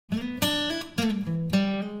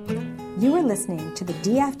You are listening to the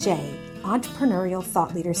DFJ Entrepreneurial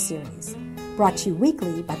Thought Leader Series, brought to you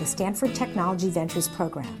weekly by the Stanford Technology Ventures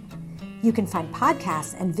Program. You can find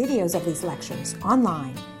podcasts and videos of these lectures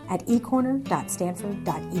online at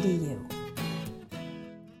ecorner.stanford.edu.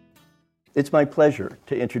 It's my pleasure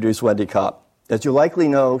to introduce Wendy Kopp. As you likely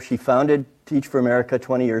know, she founded Teach for America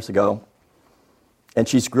 20 years ago, and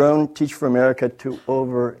she's grown Teach for America to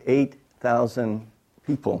over 8,000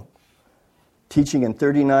 people, teaching in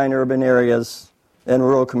 39 urban areas and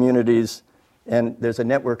rural communities, and there's a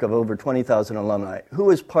network of over 20,000 alumni. Who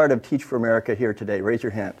is part of Teach for America here today? Raise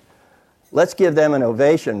your hand. Let's give them an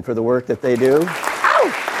ovation for the work that they do.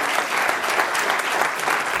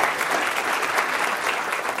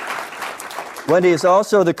 Wendy is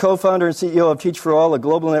also the co-founder and CEO of Teach for All, a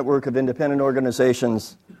global network of independent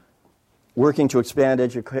organizations working to expand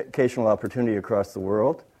educational opportunity across the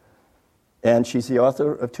world. And she's the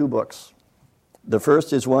author of 2 books. The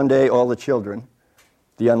first is One Day, All the Children,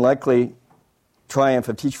 The Unlikely Triumph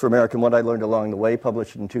of Teach for America and What I Learned Along the Way,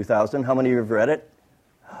 published in 2000. How many of you have read it?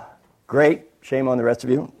 Great. Shame on the rest of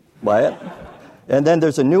you. Buy it. And then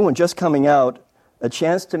there's a new one just coming out, A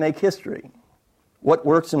Chance to Make History, What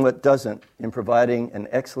Works and What Doesn't in Providing an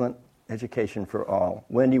Excellent Education for All.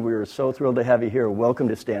 Wendy, we are so thrilled to have you here. Welcome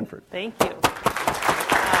to Stanford. Thank you.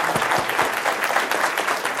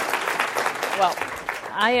 Well,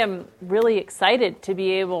 I am really excited to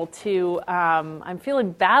be able to, I'm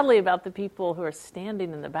feeling badly about the people who are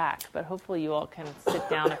standing in the back, but hopefully you all can sit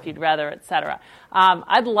down if you'd rather, et cetera.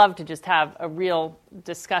 I'd love to just have a real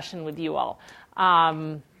discussion with you all.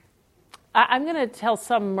 I'm going to tell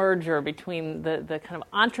some merger between the kind of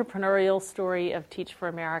entrepreneurial story of Teach for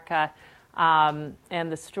America and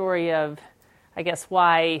the story of, I guess,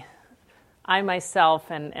 why I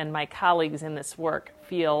myself and my colleagues in this work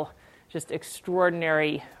feel just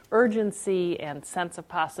extraordinary urgency and sense of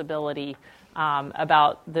possibility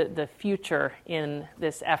about the future in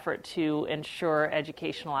this effort to ensure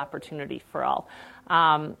educational opportunity for all.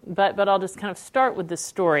 But I'll just kind of start with the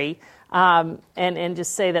story and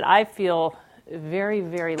just say that I feel very,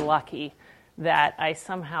 very lucky that I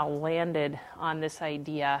somehow landed on this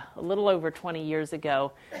idea a little over 20 years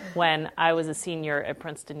ago when I was a senior at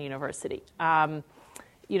Princeton University.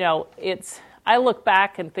 I look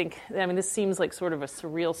back and think, this seems like sort of a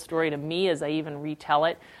surreal story to me as I even retell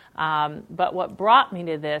it. But what brought me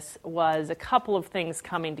to this was a couple of things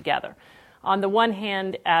coming together. On the one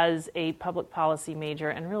hand, as a public policy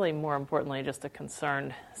major, and really more importantly, just a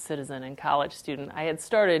concerned citizen and college student, I had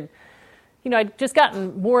started, I'd just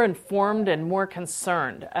gotten more informed and more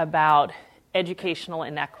concerned about educational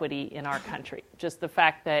inequity in our country. Just the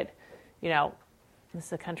fact that, this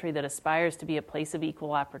is a country that aspires to be a place of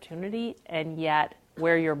equal opportunity, and yet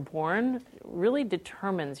where you're born really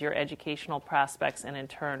determines your educational prospects and, in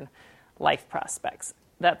turn, life prospects.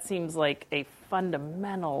 That seems like a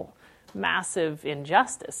fundamental, massive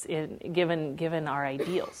injustice given our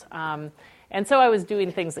ideals. And so I was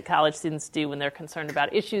doing things that college students do when they're concerned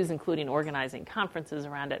about issues, including organizing conferences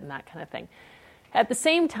around it and that kind of thing. At the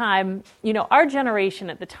same time, our generation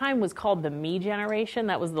at the time was called the Me generation.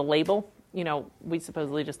 That was the label. We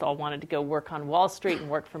supposedly just all wanted to go work on Wall Street and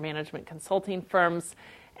work for management consulting firms.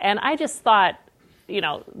 And I just thought,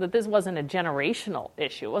 that this wasn't a generational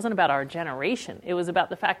issue. It wasn't about our generation. It was about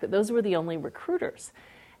the fact that those were the only recruiters.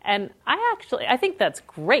 And I think that's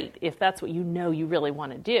great if that's what you really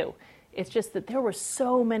want to do. It's just that there were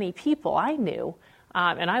so many people I knew,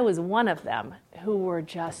 and I was one of them, who were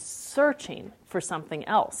just searching for something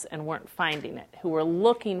else and weren't finding it, who were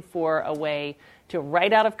looking for a way to,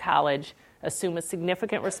 right out of college, assume a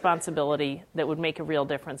significant responsibility that would make a real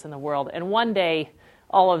difference in the world. And one day,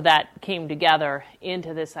 all of that came together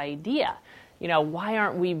into this idea. Why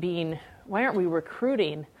aren't we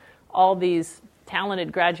recruiting all these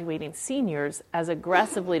talented graduating seniors as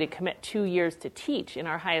aggressively to commit 2 years to teach in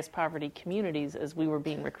our highest poverty communities as we were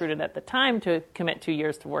being recruited at the time to commit 2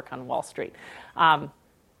 years to work on Wall Street? I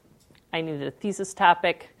needed a thesis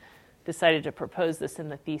topic, decided to propose this in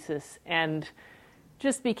the thesis, and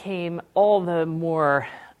just became all the more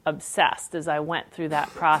obsessed as I went through that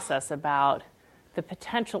process about the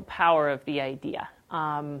potential power of the idea.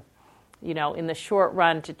 In the short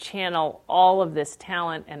run, to channel all of this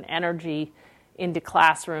talent and energy into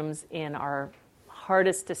classrooms in our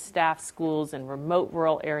hardest to staff schools in remote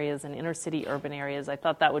rural areas and inner city urban areas. I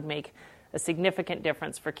thought that would make a significant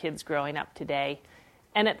difference for kids growing up today.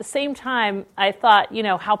 And at the same time, I thought,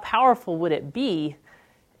 how powerful would it be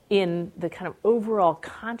in the kind of overall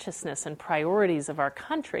consciousness and priorities of our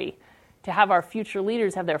country to have our future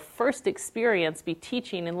leaders have their first experience be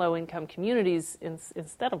teaching in low-income communities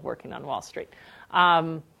instead of working on Wall Street.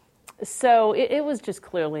 So it was just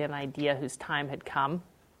clearly an idea whose time had come.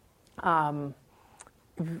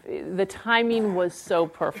 The timing was so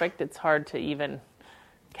perfect, it's hard to even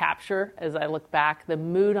capture as I look back. The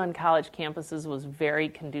mood on college campuses was very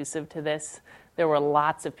conducive to this. There were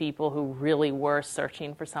lots of people who really were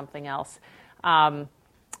searching for something else.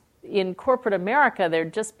 In corporate America, there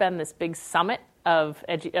had just been this big summit of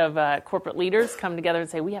corporate leaders come together and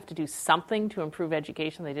say, we have to do something to improve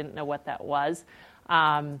education. They didn't know what that was.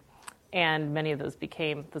 And many of those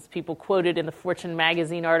people quoted in the Fortune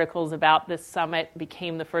magazine articles about this summit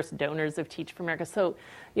became the first donors of Teach for America. So,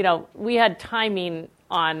 we had timing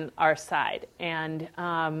on our side. And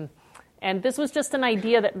this was just an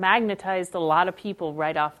idea that magnetized a lot of people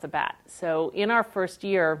right off the bat. So in our first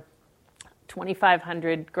year,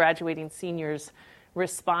 2,500 graduating seniors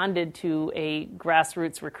responded to a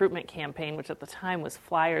grassroots recruitment campaign, which at the time was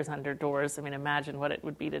flyers under doors. I mean, imagine what it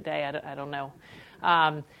would be today. I don't know.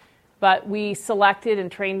 But we selected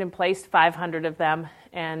and trained and placed 500 of them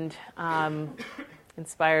and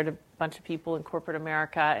inspired a bunch of people in corporate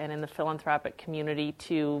America and in the philanthropic community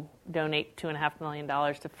to donate $2.5 million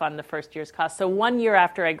to fund the first year's cost. So 1 year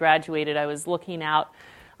after I graduated, I was looking out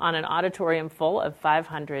on an auditorium full of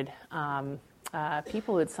 500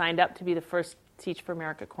 people who had signed up to be the first Teach for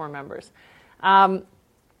America core members.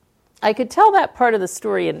 I could tell that part of the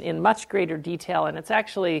story in much greater detail, and it's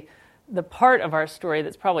actually the part of our story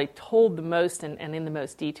that's probably told the most and in the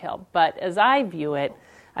most detail. But as I view it,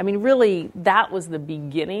 I mean, really, that was the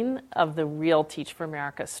beginning of the real Teach for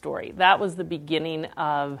America story. That was the beginning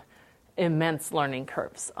of immense learning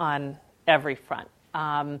curves on every front.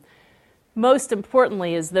 Most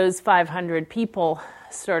importantly is those 500 people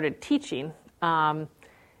started teaching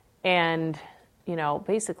and,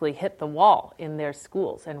 basically hit the wall in their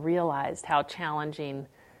schools and realized how challenging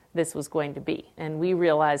this was going to be. And we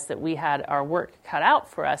realized that we had our work cut out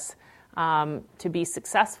for us to be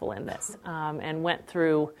successful in this, and went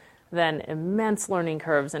through then immense learning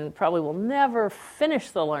curves and probably will never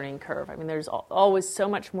finish the learning curve. I mean, there's always so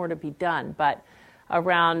much more to be done, but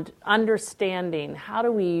around understanding how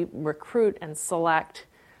do we recruit and select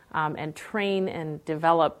and train and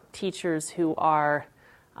develop teachers who are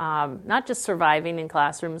not just surviving in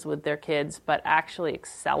classrooms with their kids, but actually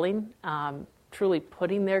excelling, truly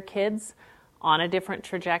putting their kids on a different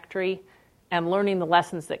trajectory and learning the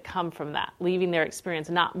lessons that come from that, leaving their experience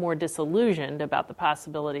not more disillusioned about the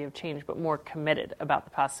possibility of change, but more committed about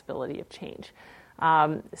the possibility of change.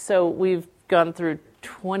 So we've gone through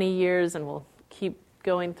 20 years and we'll keep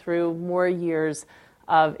going through more years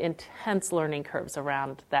of intense learning curves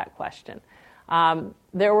around that question.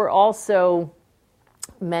 There were also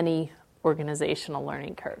many organizational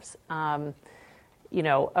learning curves, around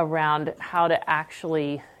how to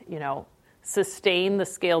actually, sustain the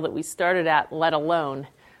scale that we started at, let alone,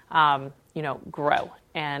 grow.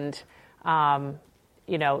 And,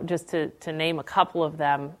 just to name a couple of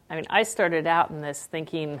them, I mean, I started out in this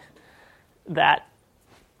thinking that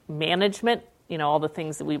management, all the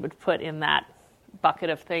things that we would put in that bucket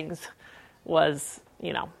of things was,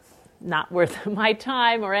 not worth my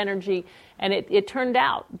time or energy. And it turned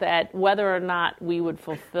out that whether or not we would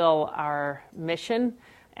fulfill our mission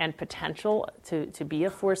and potential to be a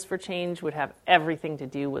force for change would have everything to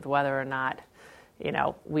do with whether or not,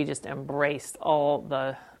 we just embraced all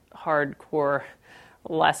the hardcore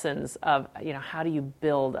lessons of, how do you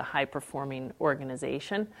build a high-performing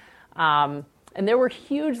organization. And there were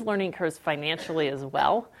huge learning curves financially as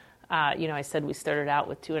well. I said we started out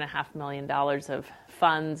with $2.5 million of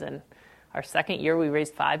funds, and our second year we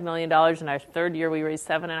raised $5 million, and our third year we raised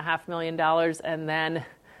 $7.5 million, and then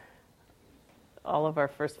all of our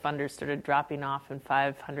first funders started dropping off in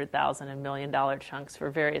 $500,000 and $1 million chunks for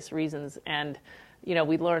various reasons. And,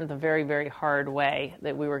 we learned the very, very hard way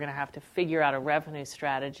that we were going to have to figure out a revenue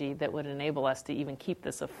strategy that would enable us to even keep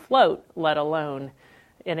this afloat, let alone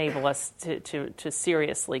enable us to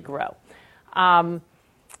seriously grow.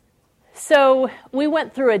 So we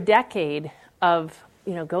went through a decade of,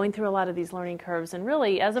 going through a lot of these learning curves. And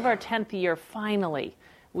really, as of our 10th year, finally,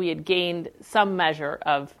 we had gained some measure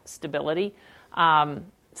of stability.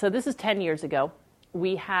 So this is 10 years ago.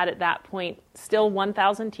 We had, at that point, still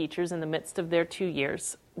 1,000 teachers in the midst of their 2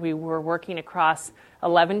 years. We were working across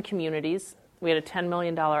 11 communities. We had a $10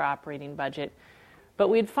 million operating budget. But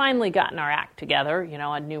we'd finally gotten our act together,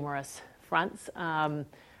 on numerous fronts.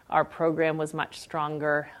 Our program was much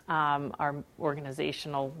stronger. Our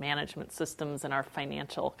organizational management systems and our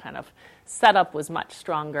financial kind of setup was much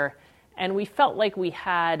stronger. And we felt like we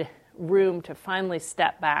had room to finally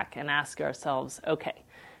step back and ask ourselves, okay,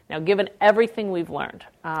 now given everything we've learned,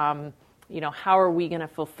 how are we going to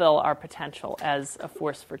fulfill our potential as a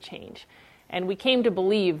force for change? And we came to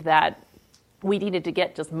believe that we needed to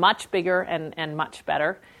get just much bigger and much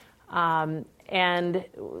better, and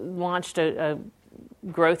launched a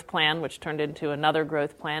growth plan, which turned into another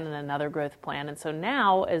growth plan and another growth plan. And so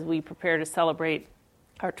now, as we prepare to celebrate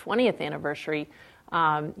our 20th anniversary,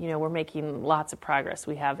 we're making lots of progress.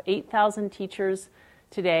 We have 8,000 teachers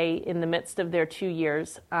today in the midst of their 2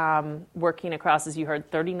 years, working across, as you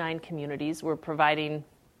heard, 39 communities. We're providing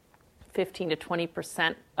 15 to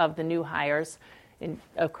 20% of the new hires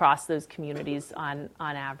across those communities on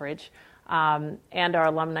average. And our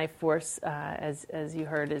alumni force, as you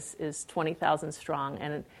heard, is 20,000 strong.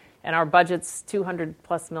 And our budget's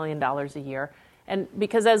 $200+ million a year. And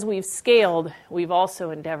because as we've scaled, we've also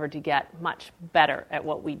endeavored to get much better at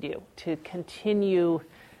what we do, to continue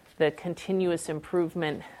the continuous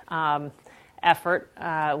improvement effort,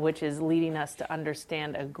 which is leading us to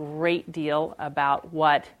understand a great deal about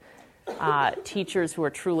what teachers who are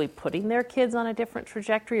truly putting their kids on a different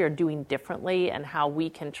trajectory are doing differently, and how we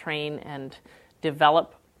can train and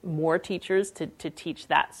develop more teachers to teach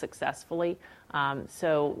that successfully.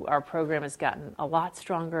 So our program has gotten a lot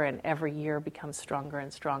stronger, and every year becomes stronger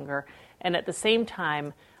and stronger. And at the same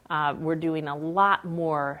time, we're doing a lot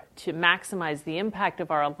more to maximize the impact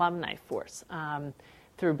of our alumni force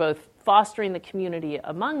through both fostering the community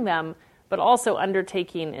among them, but also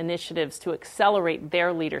undertaking initiatives to accelerate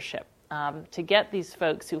their leadership, to get these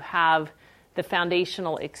folks who have the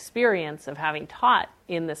foundational experience of having taught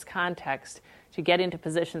in this context to get into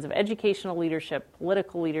positions of educational leadership,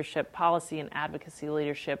 political leadership, policy and advocacy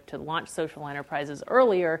leadership, to launch social enterprises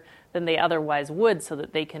earlier than they otherwise would, so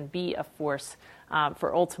that they can be a force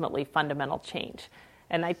for ultimately fundamental change.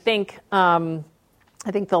 And I think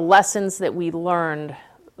the lessons that we learned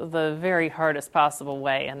the very hardest possible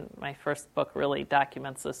way, and my first book really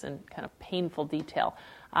documents this in kind of painful detail,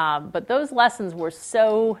 but those lessons were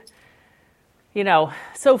so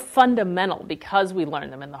fundamental because we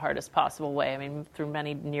learned them in the hardest possible way. I mean, through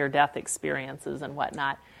many near-death experiences and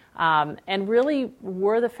whatnot, and really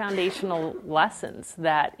were the foundational lessons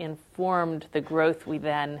that informed the growth we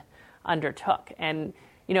then undertook. And,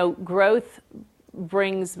 growth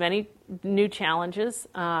brings many new challenges,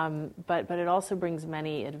 but it also brings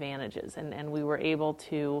many advantages. And we were able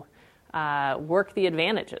to work the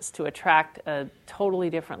advantages to attract a totally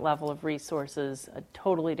different level of resources, a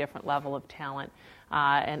totally different level of talent,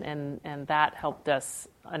 and that helped us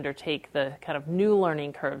undertake the kind of new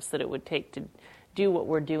learning curves that it would take to do what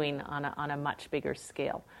we're doing on a much bigger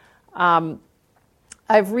scale.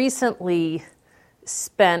 I've recently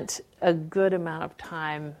spent a good amount of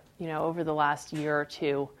time, over the last year or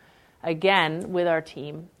two, again with our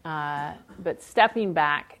team, but stepping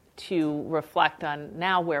back to reflect on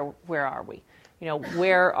now where are we?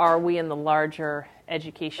 Where are we in the larger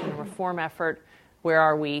education reform effort? Where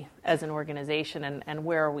are we as an organization, and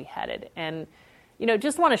where are we headed? And,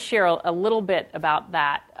 just want to share a little bit about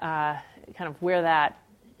that, kind of where that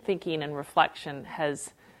thinking and reflection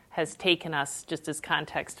has taken us, just as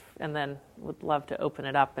context, and then would love to open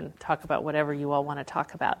it up and talk about whatever you all want to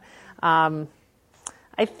talk about.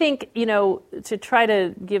 I think, to try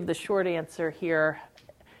to give the short answer here,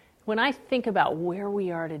 when I think about where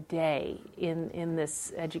we are today in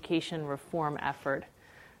this education reform effort,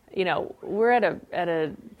 we're at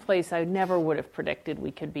a place I never would have predicted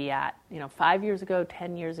we could be at, 5 years ago,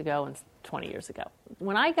 10 years ago, and 20 years ago.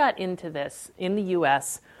 When I got into this in the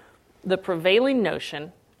U.S., the prevailing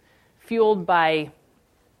notion, fueled by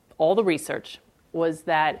all the research, was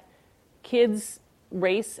that kids'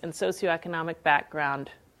 race and socioeconomic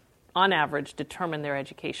background, on average, determine their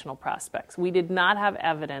educational prospects. We did not have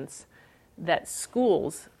evidence that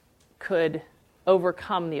schools could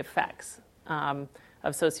overcome the effects of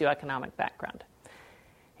socioeconomic background.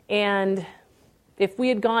 And if we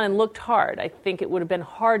had gone and looked hard, I think it would have been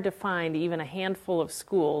hard to find even a handful of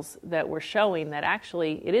schools that were showing that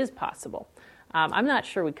actually it is possible. I'm not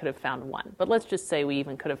sure we could have found one, but let's just say we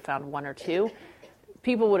even could have found one or two.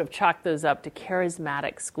 People would have chalked those up to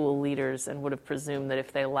charismatic school leaders and would have presumed that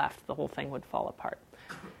if they left, the whole thing would fall apart.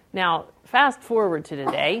 Now, fast forward to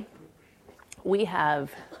today, we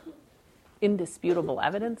have indisputable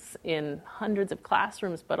evidence in hundreds of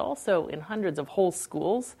classrooms, but also in hundreds of whole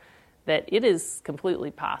schools, that it is completely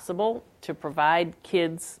possible to provide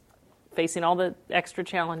kids facing all the extra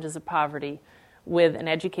challenges of poverty with an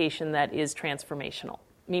education that is transformational,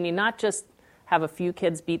 meaning not just have a few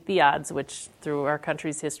kids beat the odds, which through our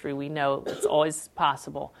country's history we know it's always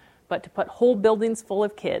possible, but to put whole buildings full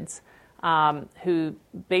of kids who,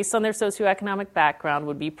 based on their socioeconomic background,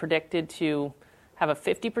 would be predicted to have a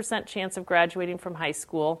 50% chance of graduating from high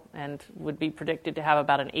school and would be predicted to have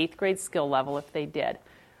about an 8th grade skill level if they did,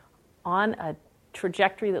 on a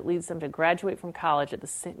trajectory that leads them to graduate from college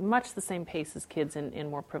at much the same pace as kids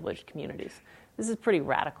in more privileged communities. This is pretty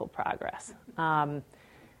radical progress.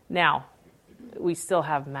 Now, we still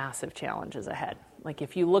have massive challenges ahead. Like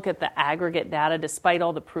if you look at the aggregate data, despite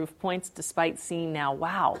all the proof points, despite seeing now,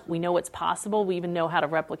 wow, we know it's possible, we even know how to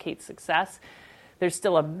replicate success, there's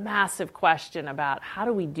still a massive question about how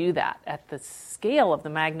do we do that at the scale of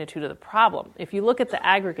the magnitude of the problem. If you look at the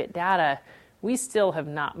aggregate data, we still have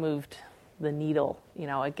not moved the needle,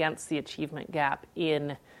 against the achievement gap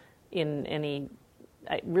in any,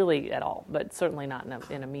 really at all, but certainly not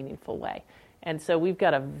in a meaningful way. And so we've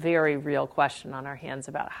got a very real question on our hands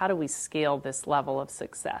about how do we scale this level of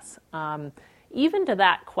success. Even to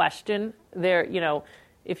that question,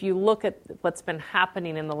 if you look at what's been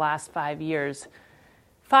happening in the last 5 years,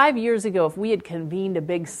 5 years ago, if we had convened a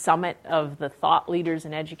big summit of the thought leaders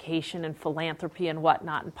in education and philanthropy and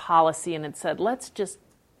whatnot and policy and had said, let's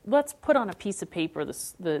put on a piece of paper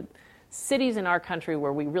the cities in our country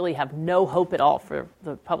where we really have no hope at all for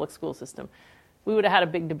the public school system, we would have had a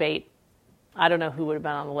big debate. I don't know who would have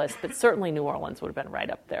been on the list, but certainly New Orleans would have been right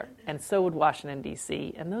up there. And so would Washington,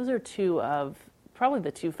 D.C. And those are probably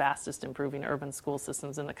the two fastest improving urban school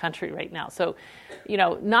systems in the country right now. So,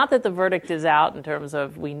 not that the verdict is out in terms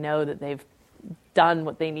of we know that they've done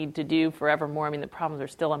what they need to do forevermore. I mean, the problems are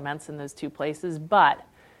still immense in those two places, but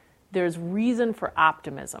there's reason for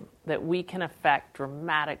optimism that we can affect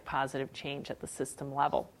dramatic positive change at the system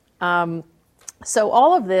level. So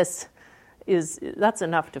all of this that's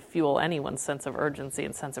enough to fuel anyone's sense of urgency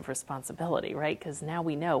and sense of responsibility, right? Because now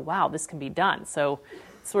we know, wow, this can be done. So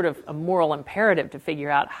it's sort of a moral imperative to figure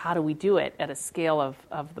out how do we do it at a scale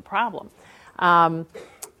of the problem.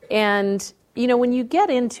 And, when you get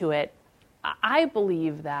into it, I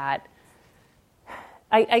believe that,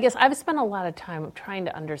 I guess I've spent a lot of time trying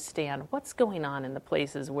to understand what's going on in the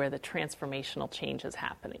places where the transformational change is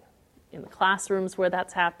happening. In the classrooms where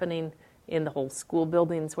that's happening, in the whole school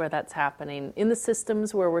buildings where that's happening, in the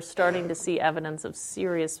systems where we're starting to see evidence of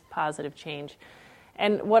serious positive change.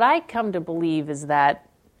 And what I come to believe is that,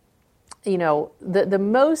 the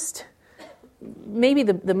most, maybe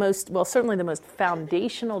the most, well, certainly the most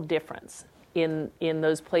foundational difference in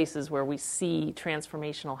those places where we see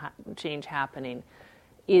transformational change happening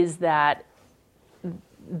is that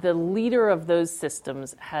the leader of those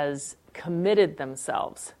systems has committed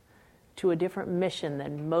themselves to a different mission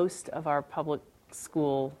than most of our public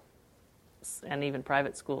school and even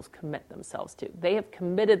private schools commit themselves to. They have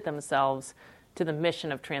committed themselves to the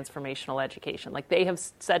mission of transformational education. Like they have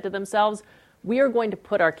said to themselves, we are going to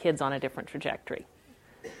put our kids on a different trajectory.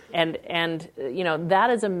 And that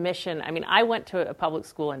is a mission. I mean, I went to a public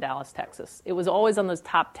school in Dallas, Texas. It was always on those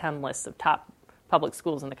top 10 lists of top public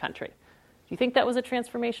schools in the country. Do you think that was a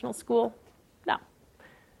transformational school? No.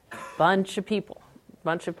 Bunch of people,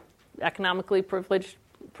 bunch of economically privileged,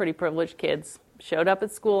 pretty privileged kids showed up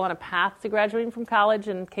at school on a path to graduating from college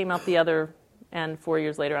and came out the other end 4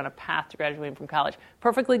 years later on a path to graduating from college.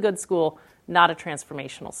 Perfectly good school, not a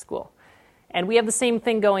transformational school. And we have the same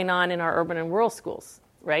thing going on in our urban and rural schools,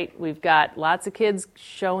 right? We've got lots of kids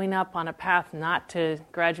showing up on a path not to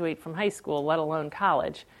graduate from high school, let alone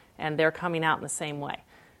college, and they're coming out in the same way.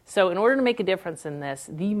 So in order to make a difference in this,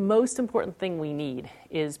 the most important thing we need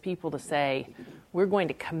is people to say, we're going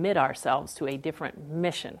to commit ourselves to a different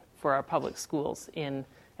mission for our public schools in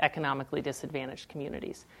economically disadvantaged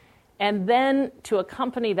communities. And then to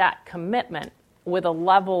accompany that commitment with a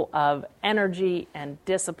level of energy and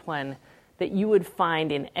discipline that you would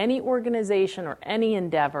find in any organization or any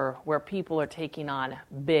endeavor where people are taking on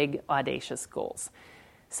big, audacious goals.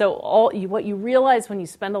 So what you realize when you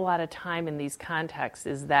spend a lot of time in these contexts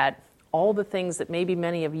is that all the things that maybe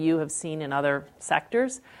many of you have seen in other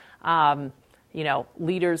sectors,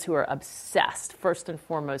 leaders who are obsessed, first and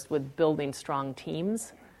foremost, with building strong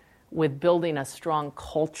teams, with building a strong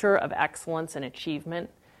culture of excellence and achievement,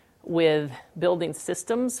 with building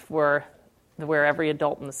systems where every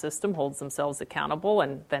adult in the system holds themselves accountable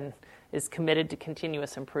and then is committed to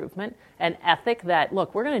continuous improvement, an ethic that,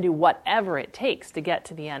 look, we're going to do whatever it takes to get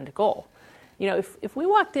to the end goal. If we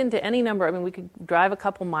walked into any number, we could drive a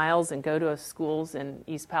couple miles and go to schools in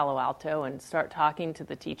East Palo Alto and start talking to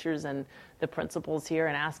the teachers and the principals here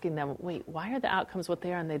and asking them, wait, why are the outcomes what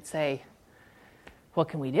they are? And they'd say, what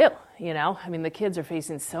can we do? The kids are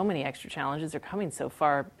facing so many extra challenges. They're coming so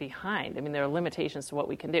far behind. There are limitations to what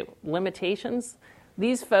we can do. Limitations,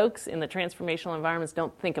 these folks in the transformational environments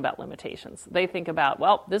don't think about limitations. They think about,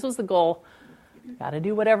 well, this was the goal. Got to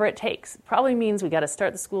do whatever it takes. Probably means we got to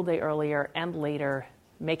start the school day earlier and later,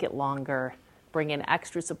 make it longer, bring in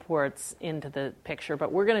extra supports into the picture,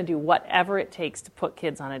 but we're going to do whatever it takes to put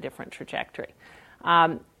kids on a different trajectory.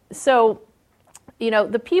 So,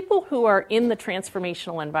 the people who are in the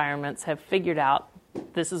transformational environments have figured out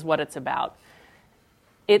this is what it's about.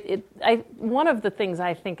 One of the things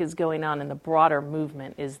I think is going on in the broader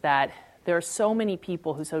movement is that there are so many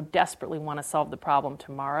people who so desperately want to solve the problem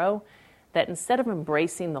tomorrow that instead of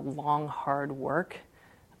embracing the long, hard work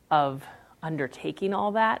of undertaking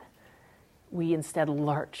all that, we instead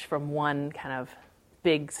lurch from one kind of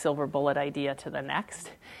big silver bullet idea to the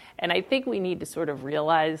next. And I think we need to sort of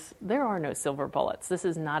realize there are no silver bullets. This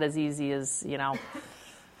is not as easy as,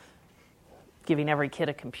 giving every kid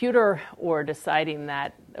a computer or deciding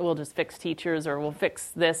that we'll just fix teachers or we'll fix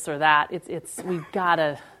this or that. We've got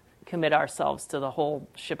to commit ourselves to the whole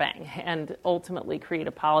shebang and ultimately create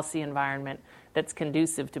a policy environment that's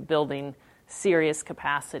conducive to building serious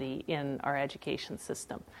capacity in our education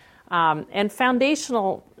system. And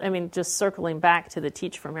foundational, just circling back to the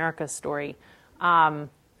Teach for America story,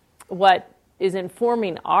 what is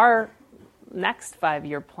informing our next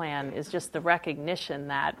 5-year plan is just the recognition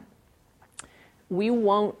that we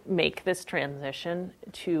won't make this transition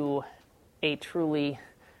to a truly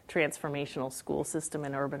transformational school system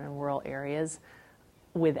in urban and rural areas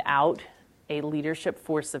without a leadership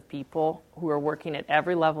force of people who are working at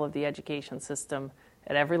every level of the education system,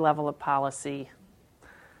 at every level of policy,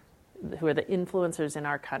 who are the influencers in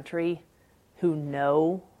our country, who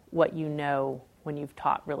know what you know when you've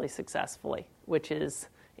taught really successfully, which is,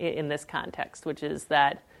 in this context, which is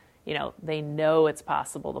that they know it's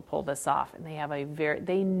possible to pull this off, and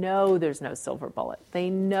they know there's no silver bullet. They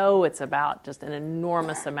know it's about just an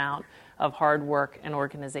enormous amount of hard work and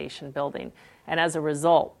organization building. And as a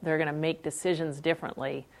result, they're going to make decisions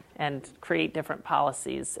differently and create different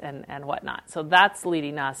policies and whatnot. So that's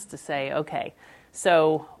leading us to say, okay,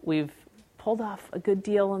 so we've pulled off a good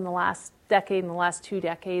deal in the last decade, in the last 2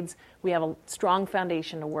 decades. We have a strong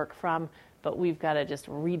foundation to work from, but we've got to just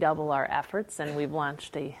redouble our efforts, and we've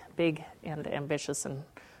launched a big and ambitious and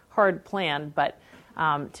hard plan, but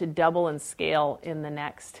to double and scale in the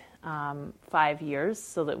next 5 years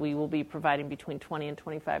so that we will be providing between 20 and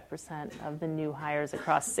 25% of the new hires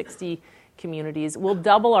across 60 communities. We'll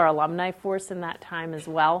double our alumni force in that time as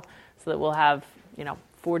well, so that we'll have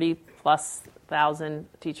 40+ thousand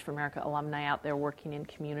Teach for America alumni out there working in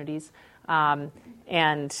communities. And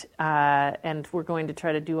we're going to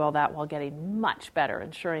try to do all that while getting much better,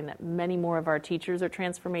 ensuring that many more of our teachers are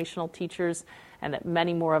transformational teachers and that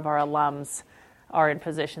many more of our alums are in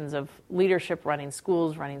positions of leadership, running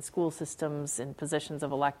schools, running school systems, in positions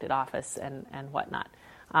of elected office and whatnot.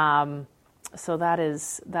 So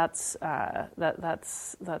that's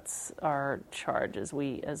our charge as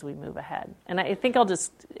we move ahead. And I think I'll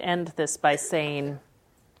just end this by saying,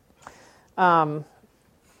 there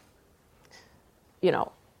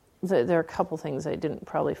are a couple things I didn't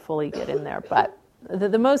probably fully get in there, but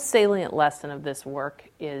the most salient lesson of this work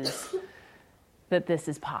is that this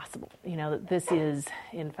is possible, that this is,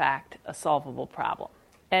 in fact, a solvable problem.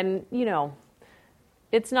 And,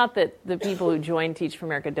 it's not that the people who join Teach for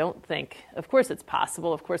America don't think, of course it's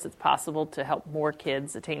possible. Of course it's possible to help more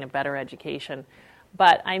kids attain a better education.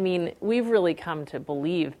 But, we've really come to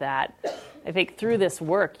believe that, I think through this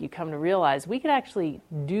work, you come to realize we could actually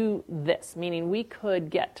do this, meaning we could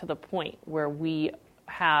get to the point where we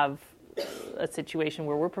have a situation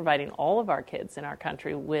where we're providing all of our kids in our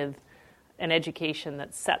country with an education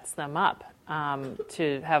that sets them up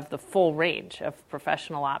to have the full range of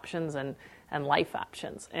professional options and life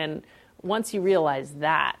options. And once you realize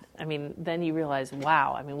that, then you realize,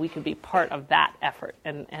 wow, we could be part of that effort.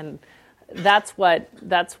 And that's what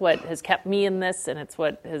has kept me in this, and it's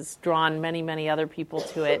what has drawn many, many other people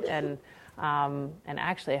to it. And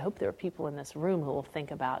actually, I hope there are people in this room who will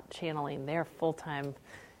think about channeling their full-time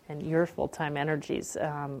and your full-time energies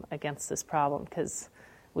against this problem, because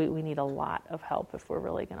we need a lot of help if we're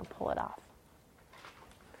really going to pull it off.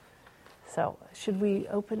 So should we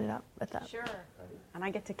open it up at that? Sure. And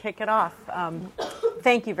I get to kick it off.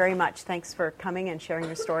 Thank you very much. Thanks for coming and sharing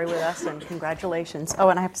your story with us, and congratulations. Oh,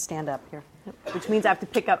 and I have to stand up here, which means I have to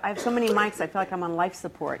pick up. I have so many mics, I feel like I'm on life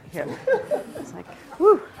support here. It's like,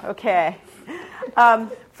 whew, okay.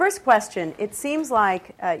 First question. It seems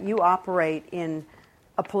like you operate in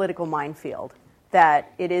a political minefield,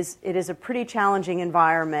 that it is a pretty challenging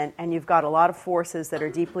environment, and you've got a lot of forces that are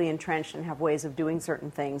deeply entrenched and have ways of doing certain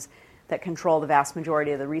things that control the vast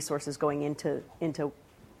majority of the resources going into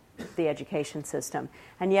the education system.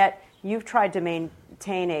 And yet you've tried to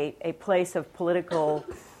maintain a place of political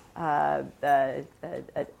a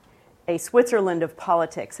Switzerland of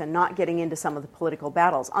politics and not getting into some of the political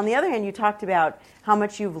battles. On the other hand, you talked about how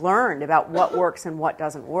much you've learned about what works and what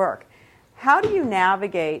doesn't work. How do you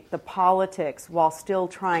navigate the politics while still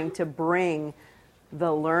trying to bring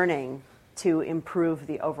the learning to improve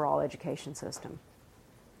the overall education system?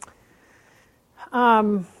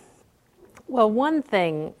 Well, one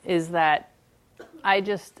thing is that I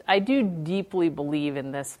do deeply believe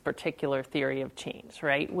in this particular theory of change,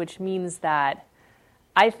 right? Which means that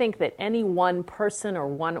I think that any one person or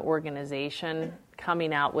one organization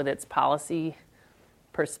coming out with its policy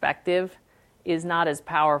perspective is not as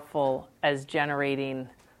powerful as generating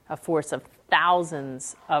a force of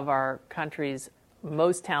thousands of our country's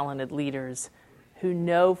most talented leaders who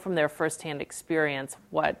know from their firsthand experience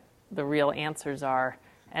what the real answers are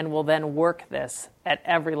and will then work this at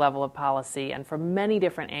every level of policy and from many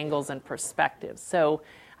different angles and perspectives. So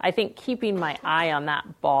I think keeping my eye on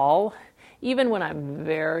that ball, even when I'm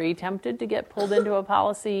very tempted to get pulled into a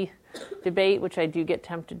policy debate, which I do get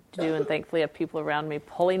tempted to do, and thankfully I have people around me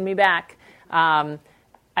pulling me back,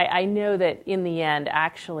 I know that in the end,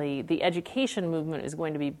 actually, the education movement is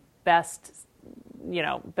going to be best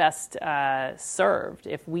served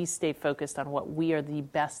if we stay focused on what we are the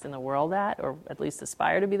best in the world at, or at least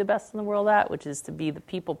aspire to be the best in the world at, which is to be the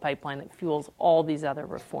people pipeline that fuels all these other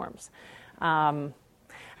reforms.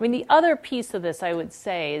 The other piece of this, I would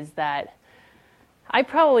say, is that I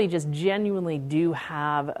probably just genuinely do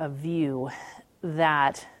have a view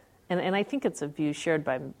that, and I think it's a view shared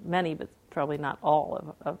by many, but probably not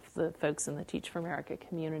all of the folks in the Teach for America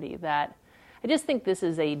community, that I just think this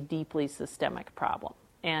is a deeply systemic problem.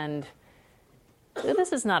 And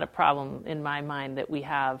this is not a problem in my mind that we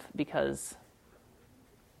have because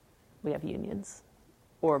we have unions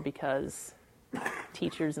or because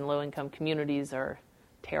teachers in low-income communities are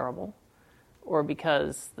terrible or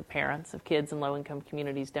because the parents of kids in low-income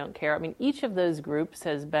communities don't care. I mean, each of those groups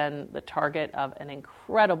has been the target of an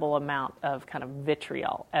incredible amount of kind of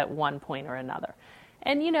vitriol at one point or another.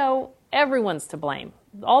 And, everyone's to blame.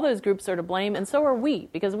 All those groups are to blame, and so are we,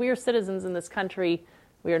 because we are citizens in this country.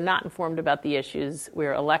 We are not informed about the issues. We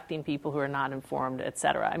are electing people who are not informed, et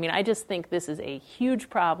cetera. I just think this is a huge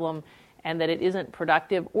problem and that it isn't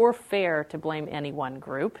productive or fair to blame any one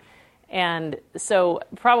group. And so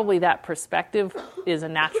probably that perspective is a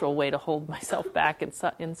natural way to hold myself back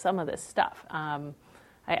in some of this stuff.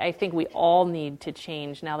 I think we all need to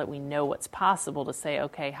change now that we know what's possible to say,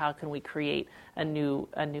 okay, how can we create a new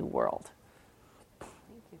world? Thank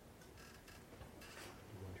you.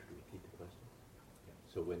 You want to repeat the question?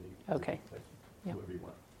 Yeah. So Wendy, okay. Yeah. Whoever you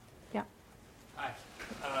want. Yeah. Hi.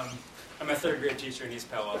 I'm a third grade teacher in East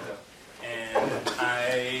Palo Alto. And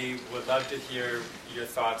I would love to hear your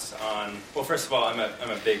thoughts on. Well, first of all, I'm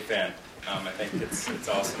a big fan. I think it's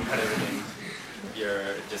awesome about everything.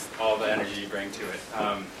 Just all the energy you bring to it.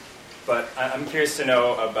 But I'm curious to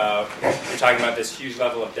know about. You're talking about this huge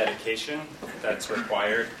level of dedication that's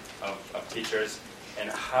required of teachers, and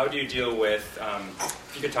how do you deal with?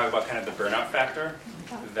 If you could talk about kind of the burnout factor,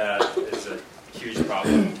 that is a huge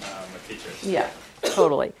problem with teachers. Yeah,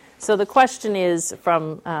 totally. So the question is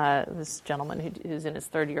from this gentleman who's in his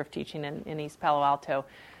third year of teaching in East Palo Alto.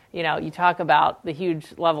 You talk about the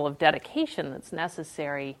huge level of dedication that's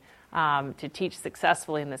necessary to teach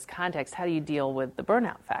successfully in this context. How do you deal with the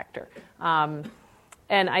burnout factor? And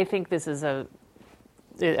I think this is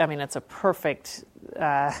it's a perfect,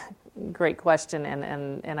 great question,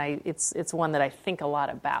 and it's one that I think a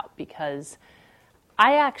lot about, because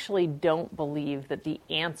I actually don't believe that the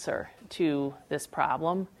answer to this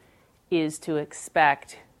problem is to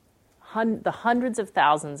expect the hundreds of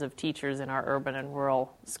thousands of teachers in our urban and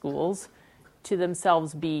rural schools to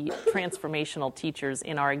themselves be transformational teachers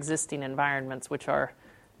in our existing environments, which are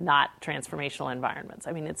not transformational environments.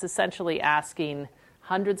 It's essentially asking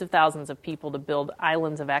hundreds of thousands of people to build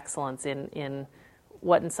islands of excellence in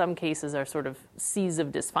what in some cases are sort of seas of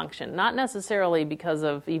dysfunction, not necessarily because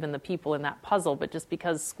of even the people in that puzzle, but just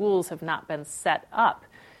because schools have not been set up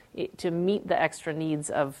to meet the extra needs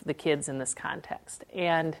of the kids in this context.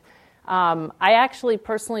 And I actually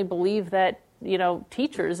personally believe that,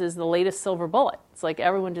 teachers is the latest silver bullet. It's like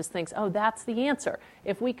everyone just thinks, oh, that's the answer.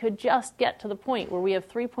 If we could just get to the point where we have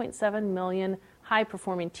 3.7 million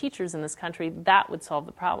high-performing teachers in this country, that would solve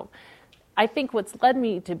the problem. I think what's led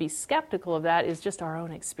me to be skeptical of that is just our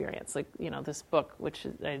own experience. Like, this book, which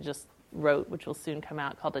I just wrote, which will soon come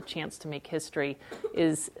out, called A Chance to Make History,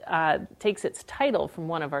 takes its title from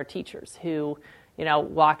one of our teachers who,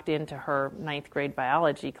 walked into her 9th grade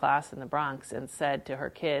biology class in the Bronx and said to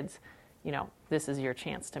her kids, this is your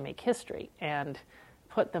chance to make history. And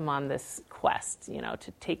put them on this quest,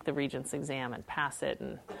 to take the Regents exam and pass it.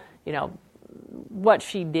 And, what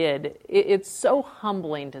she did, it's so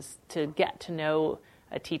humbling to get to know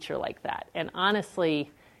a teacher like that. And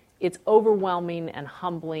honestly, it's overwhelming and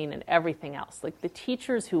humbling and everything else. Like the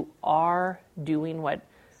teachers who are doing what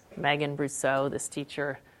Megan Brousseau, this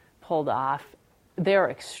teacher, pulled off, they're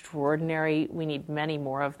extraordinary. We need many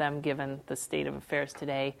more of them given the state of affairs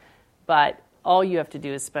today. But all you have to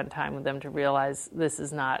do is spend time with them to realize this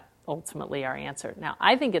is not ultimately our answer. Now,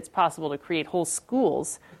 I think it's possible to create whole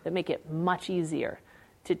schools that make it much easier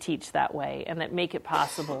to teach that way and that make it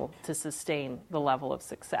possible to sustain the level of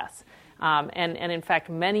success. And in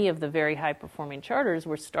fact, many of the very high-performing charters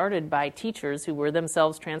were started by teachers who were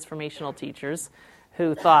themselves transformational teachers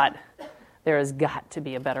who thought there has got to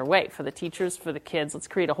be a better way for the teachers, for the kids. Let's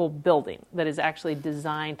create a whole building that is actually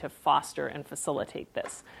designed to foster and facilitate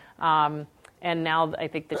this. And now I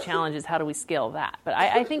think the challenge is how do we scale that? But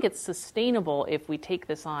I think it's sustainable if we take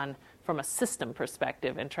this on from a system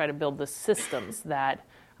perspective and try to build the systems that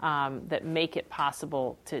make it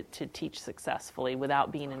possible to teach successfully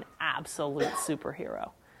without being an absolute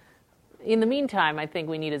superhero. In the meantime, I think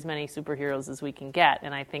we need as many superheroes as we can get,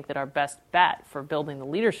 and I think that our best bet for building the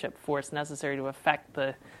leadership force necessary to affect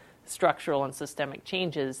the structural and systemic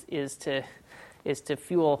changes is to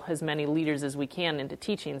fuel as many leaders as we can into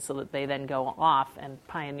teaching so that they then go off and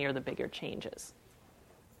pioneer the bigger changes.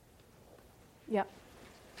 Yep.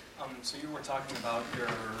 So you were talking about your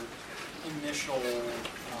initial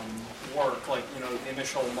work, like, the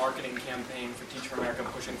initial marketing campaign for Teach for America,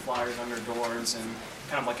 pushing flyers on your doors and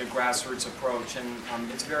kind of like a grassroots approach. And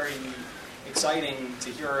it's very exciting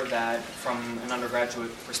to hear that from an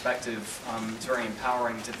undergraduate perspective. It's very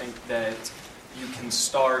empowering to think that you can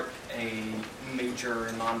start a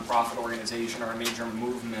major nonprofit organization or a major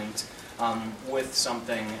movement with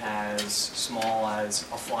something as small as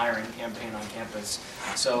a flyering campaign on campus.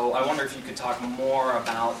 So I wonder if you could talk more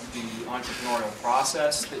about the entrepreneurial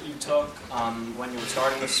process that you took when you were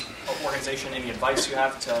starting this organization, any advice you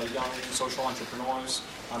have to young social entrepreneurs,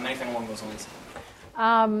 anything along those lines.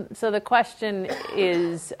 So the question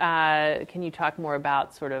is, can you talk more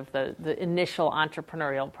about sort of the initial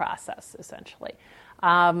entrepreneurial process, essentially?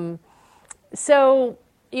 One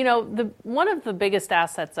of the biggest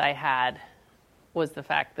assets I had was the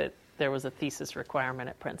fact that there was a thesis requirement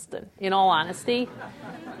at Princeton, in all honesty,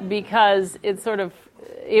 because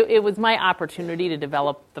it was my opportunity to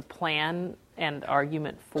develop the plan and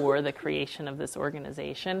argument for the creation of this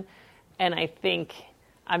organization. And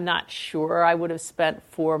I'm not sure I would have spent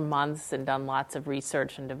 4 months and done lots of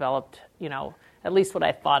research and developed, at least what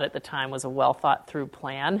I thought at the time was a well thought through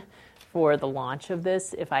plan for the launch of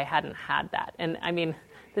this if I hadn't had that. And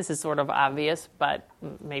this is sort of obvious, but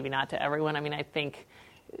maybe not to everyone. I think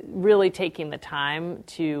really taking the time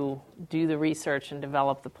to do the research and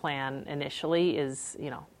develop the plan initially is,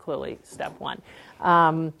 clearly step one.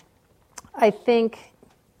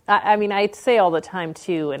 I'd say all the time,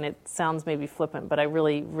 too, and it sounds maybe flippant, but I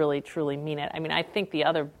really, really, truly mean it. I think the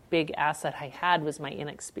other big asset I had was my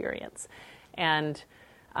inexperience. And,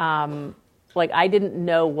 I didn't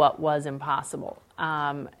know what was impossible.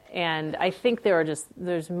 And I think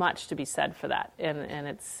there's much to be said for that.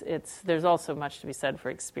 And there's also much to be said for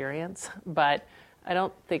experience. But I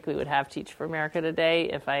don't think we would have Teach for America today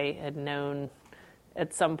if I had known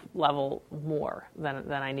at some level more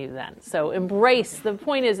than I knew then. So the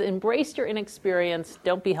point is embrace your inexperience.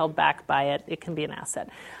 Don't be held back by it. It can be an asset.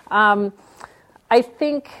 The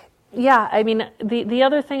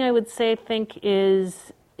other thing I would say,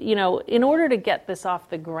 is, in order to get this off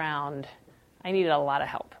the ground, I needed a lot of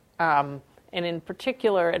help. And in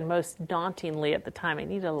particular, and most dauntingly at the time, I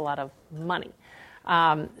needed a lot of money.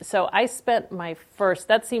 So I spent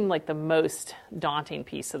that seemed like the most daunting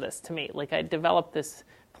piece of this to me. I developed this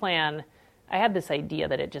plan. I had this idea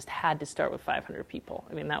that it just had to start with 500 people.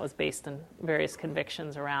 That was based on various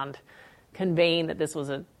convictions around conveying that this was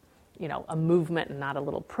a movement and not a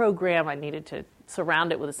little program. I needed to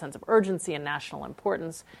surround it with a sense of urgency and national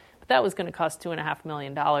importance. But that was going to cost $2.5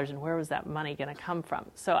 million, and where was that money going to come from?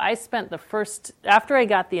 So I spent after I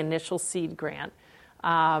got the initial seed grant,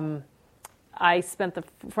 I spent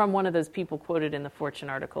from one of those people quoted in the Fortune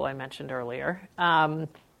article I mentioned earlier. I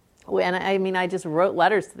just wrote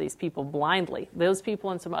letters to these people blindly. Those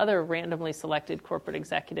people and some other randomly selected corporate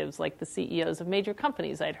executives, like the CEOs of major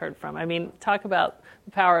companies I'd heard from. Talk about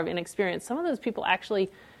the power of inexperience. Some of those people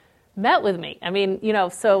actually met with me.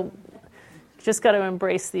 So just got to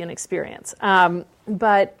embrace the inexperience.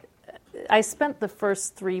 But I spent the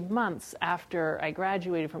first 3 months after I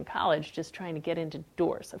graduated from college just trying to get into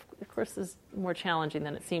doors. Of course, this is more challenging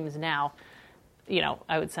than it seems now.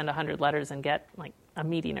 I would send 100 letters and get like a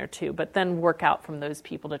meeting or two, but then work out from those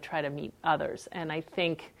people to try to meet others. And I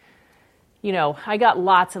think, I got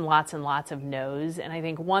lots and lots and lots of no's. And I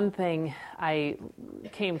think one thing I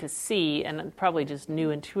came to see, and probably just knew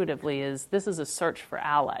intuitively, is this is a search for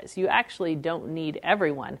allies. You actually don't need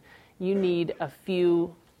everyone. You need a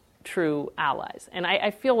few true allies. And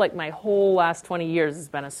I feel like my whole last 20 years has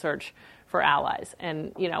been a search for allies.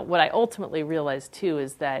 And, what I ultimately realized, too,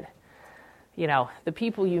 is that, the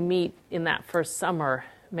people you meet in that first summer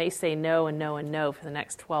may say no and no and no for the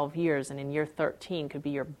next 12 years, and in year 13 could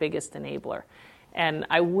be your biggest enabler. And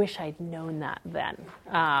I wish I'd known that then,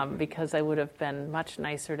 because I would have been much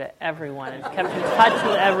nicer to everyone and kept in touch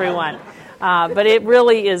with everyone. But it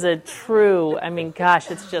really is a true,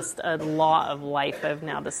 it's just a law of life I've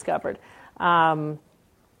now discovered.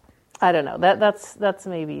 I don't know. That's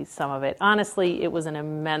maybe some of it. Honestly, it was an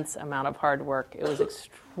immense amount of hard work. It was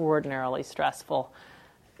extraordinarily stressful.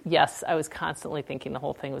 Yes, I was constantly thinking the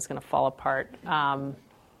whole thing was going to fall apart.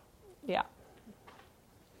 Yeah.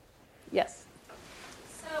 Yes.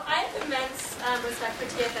 So I have immense respect for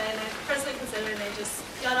TFA, and I personally consider they just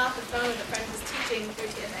got off the phone with a friend who's teaching through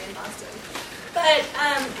TFA in Boston. But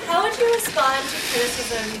how would you respond to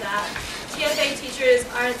criticism that TFA teachers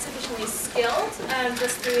aren't sufficiently skilled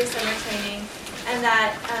just through summer training, and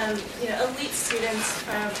that elite students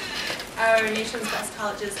from our nation's best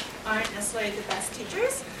colleges aren't necessarily the best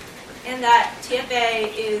teachers, and that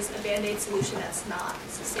TFA is a Band-Aid solution that's not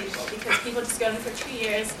sustainable because people just go in for 2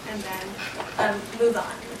 years and then move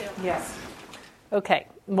on. Yes. Okay,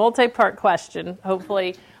 multi-part question.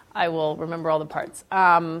 Hopefully I will remember all the parts.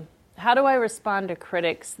 How do I respond to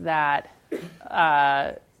critics that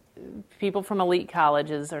people from elite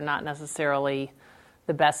colleges are not necessarily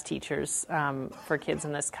the best teachers for kids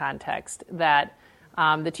in this context, that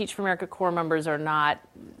the Teach for America Corps members are not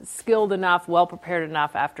skilled enough, well-prepared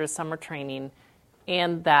enough after summer training,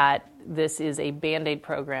 and that this is a Band-Aid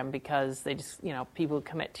program because they just, people who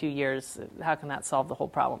commit 2 years, how can that solve the whole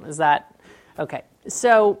problem? Is that, okay.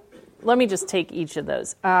 So let me just take each of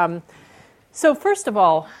those. So first of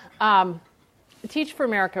all, Teach for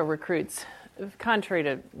America recruits, contrary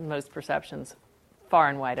to most perceptions, far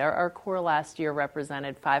and wide. Our Corps last year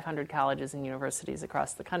represented 500 colleges and universities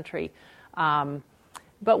across the country.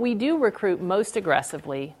 But we do recruit most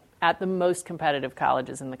aggressively at the most competitive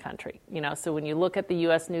colleges in the country. So when you look at the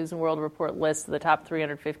U.S. News and World Report list of the top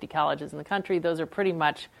 350 colleges in the country, those are pretty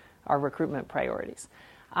much our recruitment priorities.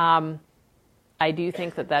 I do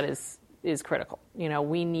think that is critical.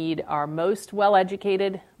 We need our most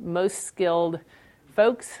well-educated, most skilled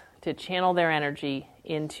folks to channel their energy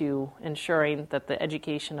into ensuring that the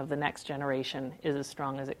education of the next generation is as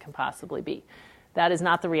strong as it can possibly be. That is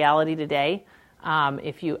not the reality today.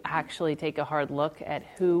 If you actually take a hard look at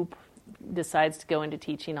who decides to go into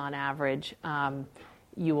teaching on average,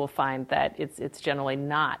 you will find that it's generally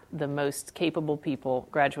not the most capable people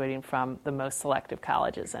graduating from the most selective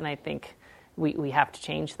colleges, and I think we have to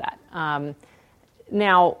change that.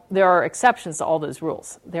 Now, there are exceptions to all those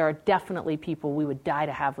rules. There are definitely people we would die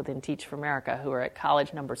to have within Teach for America who are at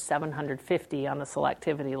college number 750 on the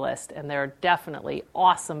selectivity list, and there are definitely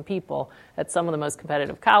awesome people at some of the most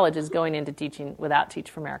competitive colleges going into teaching without Teach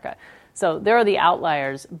for America. So there are the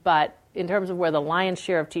outliers, but in terms of where the lion's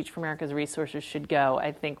share of Teach for America's resources should go,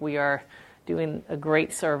 I think we are doing a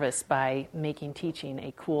great service by making teaching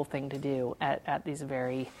a cool thing to do at these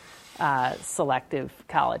very selective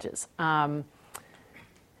colleges.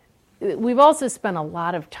 We've also spent a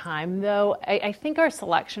lot of time, though. I think our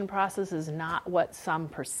selection process is not what some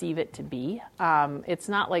perceive it to be. It's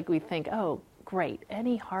not like we think, oh, great,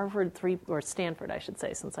 any Harvard or Stanford, I should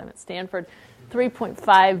say, since I'm at Stanford, 3.5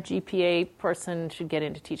 GPA person should get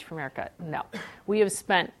into Teach for America. No. We have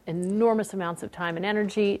spent enormous amounts of time and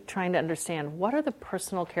energy trying to understand what are the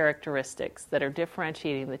personal characteristics that are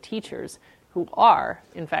differentiating the teachers who are,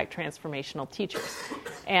 in fact, transformational teachers.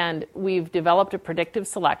 And we've developed a predictive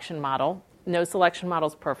selection model. No selection model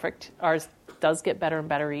is perfect. Ours does get better and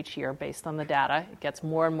better each year based on the data. It gets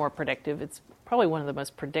more and more predictive. It's probably one of the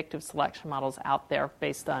most predictive selection models out there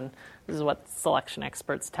based on, this is what selection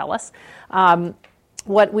experts tell us.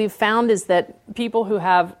 What we've found is that people who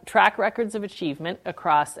have track records of achievement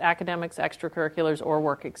across academics, extracurriculars, or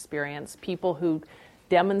work experience, people who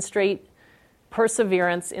demonstrate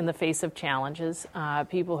perseverance in the face of challenges,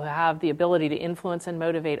 people who have the ability to influence and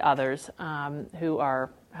motivate others, who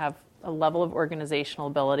have a level of organizational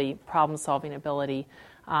ability, problem-solving ability,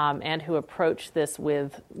 and who approach this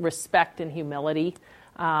with respect and humility,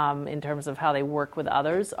 in terms of how they work with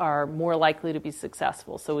others are more likely to be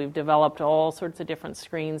successful. So we've developed all sorts of different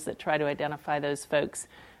screens that try to identify those folks,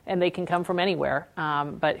 and they can come from anywhere,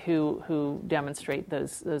 but who demonstrate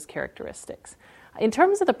those characteristics. In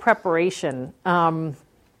terms of the preparation,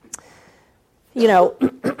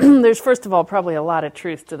 there's first of all probably a lot of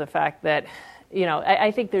truth to the fact that,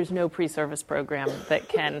 I think there's no pre-service program that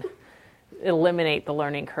can eliminate the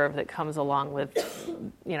learning curve that comes along with,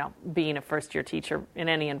 being a first-year teacher in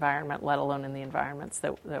any environment, let alone in the environments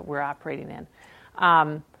that we're operating in.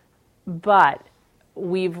 But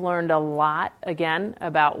we've learned a lot, again,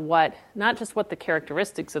 about not just what the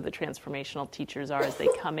characteristics of the transformational teachers are as they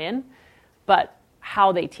come in, but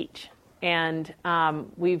how they teach. And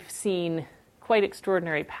we've seen quite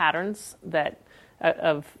extraordinary patterns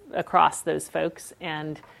across those folks,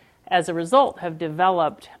 and as a result have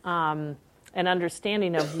developed an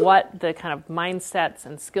understanding of what the kind of mindsets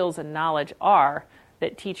and skills and knowledge are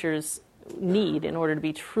that teachers need in order to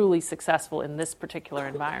be truly successful in this particular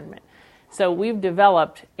environment. So we've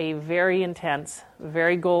developed a very intense,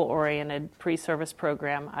 very goal-oriented pre-service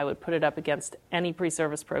program. I would put it up against any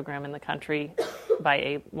pre-service program in the country by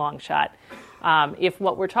a long shot. If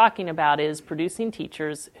what we're talking about is producing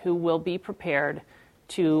teachers who will be prepared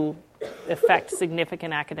to affect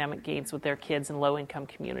significant academic gains with their kids in low-income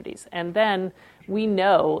communities. And then we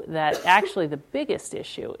know that actually the biggest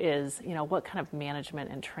issue is, what kind of management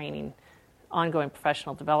and training, ongoing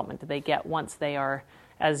professional development do they get once they are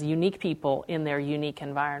as unique people in their unique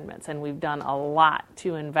environments. And we've done a lot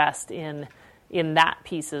to invest in that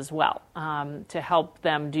piece as well, to help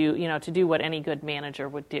them to do what any good manager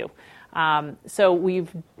would do. So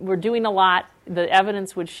we're doing a lot. The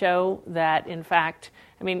evidence would show that, in fact,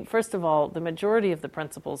 first of all, the majority of the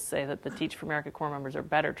principals say that the Teach for America Corps members are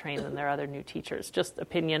better trained than their other new teachers. Just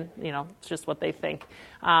opinion, it's just what they think.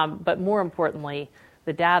 But more importantly,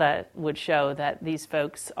 the data would show that these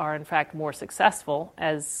folks are, in fact, more successful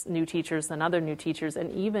as new teachers than other new teachers,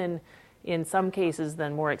 and even in some cases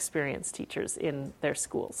than more experienced teachers in their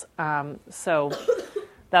schools. So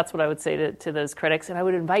that's what I would say to those critics, and I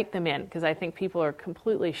would invite them in, because I think people are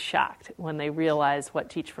completely shocked when they realize what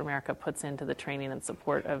Teach for America puts into the training and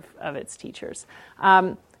support of its teachers.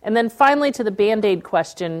 And then finally, to the Band-Aid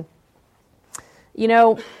question,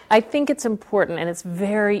 I think it's important, and it's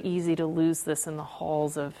very easy to lose this in the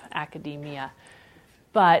halls of academia,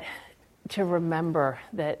 but to remember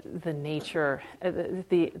that the nature,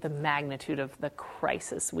 the magnitude of the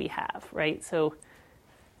crisis we have, right? So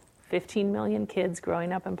 15 million kids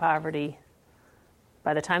growing up in poverty.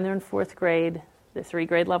 By the time they're in fourth grade, they're 3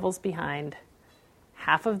 grade levels behind.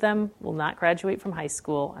 Half of them will not graduate from high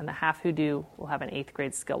school, and the half who do will have an 8th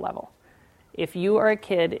grade skill level. If you are a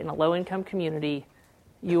kid in a low-income community,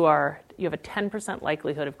 you have a 10%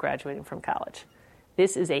 likelihood of graduating from college.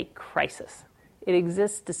 This is a crisis. It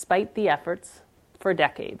exists despite the efforts for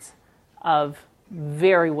decades of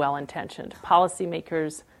very well-intentioned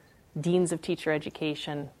policymakers, deans of teacher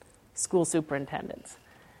education, school superintendents.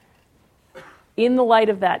 In the light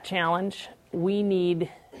of that challenge, we need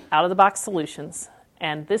out-of-the-box solutions,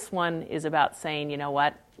 and this one is about saying,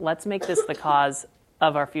 let's make this the cause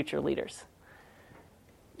of our future leaders.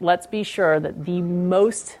 Let's be sure that the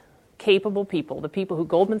most capable people, the people who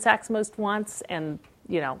Goldman Sachs most wants and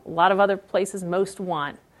a lot of other places most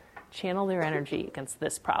want, channel their energy against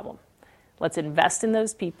this problem. Let's invest in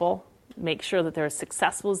those people, make sure that they're as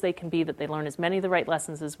successful as they can be, that they learn as many of the right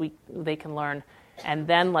lessons as they can learn, and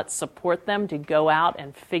then let's support them to go out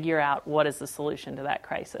and figure out what is the solution to that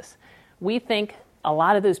crisis. We think a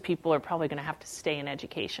lot of those people are probably going to have to stay in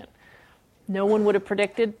education. No one would have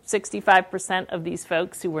predicted 65% of these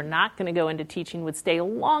folks who were not going to go into teaching would stay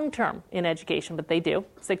long-term in education, but they do.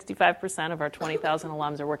 65% of our 20,000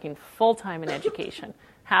 alums are working full-time in education.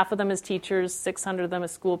 Half of them as teachers, 600 of them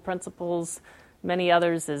as school principals, many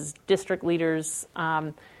others as district leaders.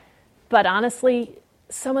 But honestly,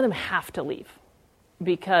 some of them have to leave,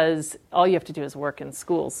 because all you have to do is work in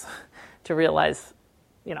schools to realize,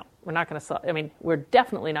 we're not going to solve, we're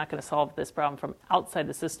definitely not going to solve this problem from outside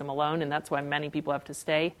the system alone, and that's why many people have to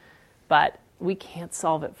stay. But we can't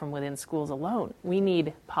solve it from within schools alone. We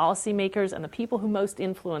need policymakers and the people who most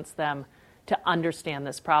influence them to understand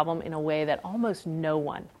this problem in a way that almost no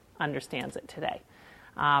one understands it today.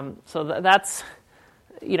 So that's,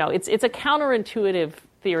 it's a counterintuitive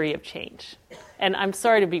theory of change. And I'm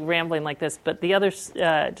sorry to be rambling like this, but the other,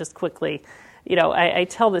 just quickly, I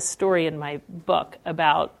tell this story in my book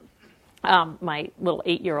about my little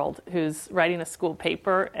 8-year-old who's writing a school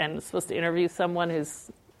paper and is supposed to interview someone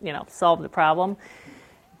who's, solved the problem.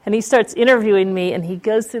 And he starts interviewing me, and he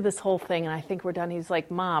goes through this whole thing, and I think we're done. He's like,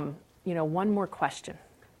 Mom, one more question.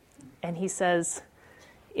 And he says,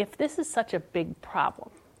 if this is such a big problem,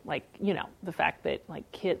 like, the fact that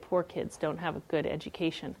poor kids don't have a good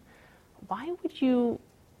education, why would you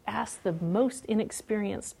ask the most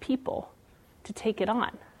inexperienced people to take it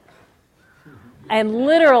on? And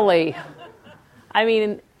literally, I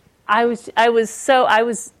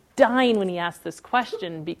was dying when he asked this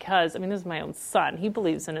question because, this is my own son. He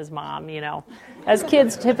believes in his mom, as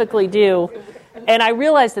kids typically do. And I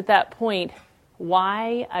realized at that point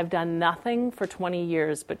why I've done nothing for 20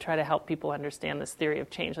 years but try to help people understand this theory of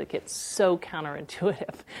change. it's so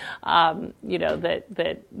counterintuitive,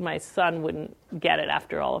 that my son wouldn't get it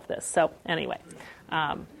after all of this. So anyway,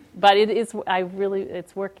 but it's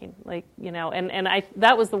working.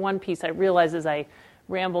 That was the one piece I realized as I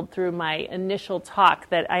rambled through my initial talk,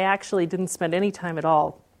 that I actually didn't spend any time at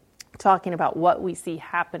all talking about what we see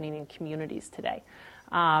happening in communities today.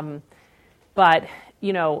 But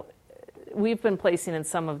we've been placing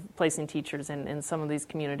teachers in some of these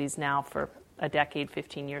communities now for a decade,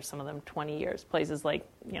 15 years, some of them 20 years. Places like,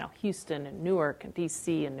 Houston and Newark and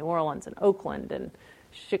D.C. and New Orleans and Oakland and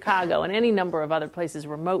Chicago and any number of other places,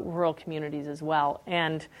 remote rural communities as well.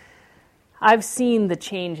 And I've seen the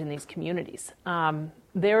change in these communities.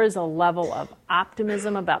 There is a level of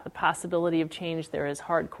optimism about the possibility of change. There is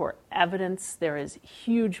hardcore evidence. There is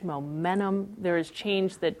huge momentum. There is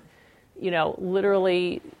change that,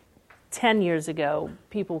 literally 10 years ago,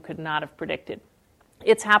 people could not have predicted.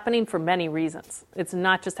 It's happening for many reasons. It's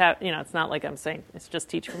not just it's not like I'm saying it's just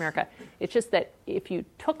Teach for America. It's just that if you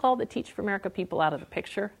took all the Teach for America people out of the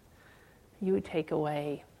picture, you would take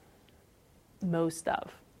away most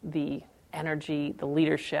of the energy, the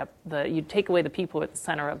leadership, you'd take away the people at the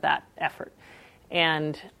center of that effort.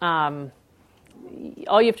 And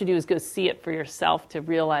all you have to do is go see it for yourself to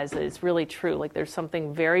realize that it's really true. There's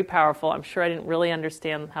something very powerful. I'm sure I didn't really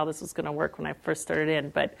understand how this was going to work when I first started in,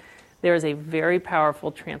 but there is a very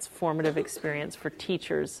powerful transformative experience for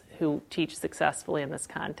teachers who teach successfully in this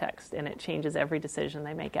context, and it changes every decision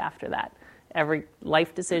they make after that. Every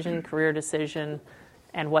life decision, career decision,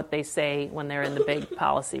 and what they say when they're in the big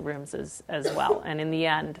policy rooms as well. And in the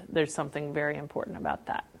end, there's something very important about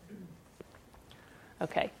that.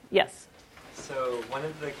 Okay, yes? So one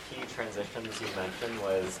of the key transitions you mentioned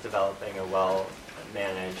was developing a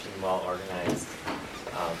well-managed and well-organized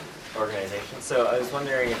organization. So I was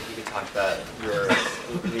wondering if you could talk about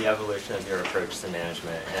the evolution of your approach to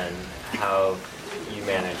management and how you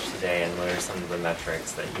manage today, and what are some of the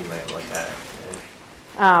metrics that you might look at.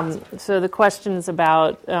 So the questions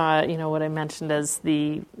about, what I mentioned as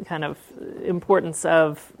the kind of importance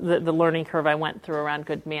of the learning curve I went through around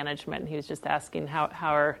good management. And he was just asking how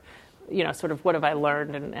are, sort of what have I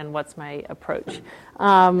learned and what's my approach.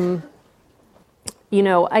 I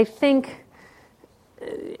think,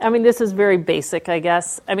 this is very basic, I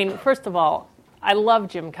guess. First of all, I love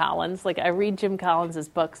Jim Collins. I read Jim Collins'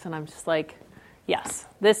 books and I'm just like, yes,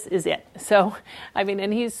 this is it. So,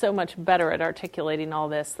 and he's so much better at articulating all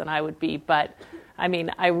this than I would be. But,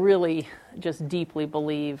 I really just deeply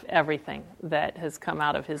believe everything that has come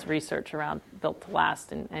out of his research around Built to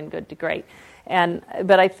Last and Good to Great.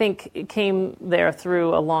 But I think it came there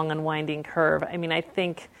through a long and winding curve. I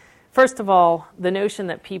think, first of all, the notion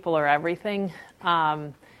that people are everything,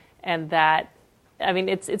 and that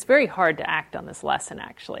it's very hard to act on this lesson,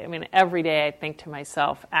 actually. Every day I think to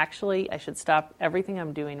myself, actually, I should stop everything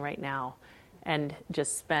I'm doing right now and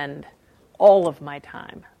just spend all of my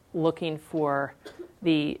time looking for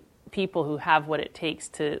the people who have what it takes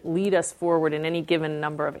to lead us forward in any given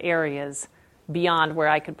number of areas beyond where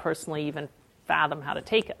I could personally even fathom how to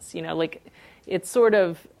take us. It's sort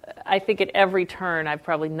of, I think at every turn I've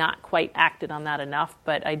probably not quite acted on that enough,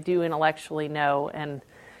 but I do intellectually know, and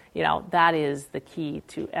that is the key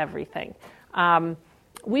to everything.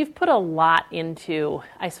 We've put a lot into,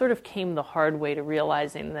 I sort of came the hard way to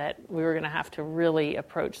realizing that we were going to have to really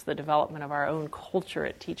approach the development of our own culture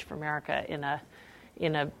at Teach for America in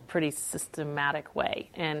a pretty systematic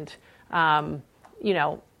way. And,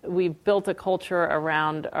 we've built a culture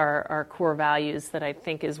around our core values that I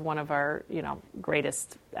think is one of our,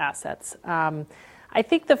 greatest assets. I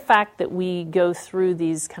think the fact that we go through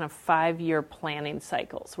these kind of 5-year planning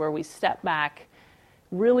cycles where we step back,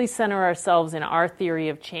 really center ourselves in our theory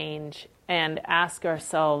of change, and ask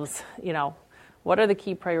ourselves, what are the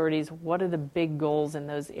key priorities? What are the big goals in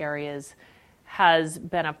those areas? Has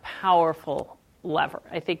been a powerful lever.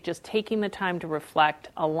 I think just taking the time to reflect,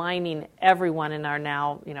 aligning everyone in our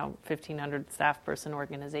now, 1,500 staff person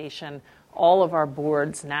organization, all of our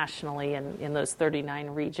boards nationally and in those 39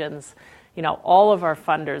 regions, all of our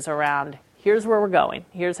funders around, here's where we're going,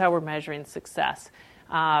 here's how we're measuring success.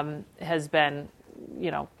 has been,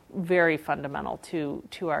 very fundamental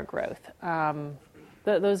to our growth.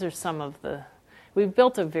 Those are some of we've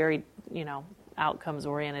built a very,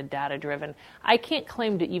 outcomes-oriented, data-driven. I can't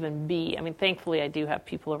claim to even be, thankfully I do have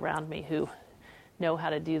people around me who know how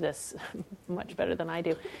to do this much better than I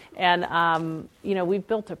do. And, we've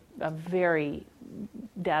built a very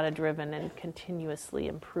data-driven and continuously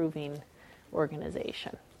improving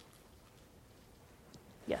organization.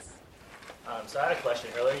 Yes? So I had a question.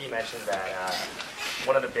 Earlier you mentioned that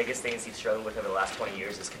one of the biggest things you've struggled with over the last 20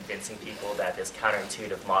 years is convincing people that this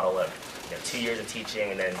counterintuitive model of 2 years of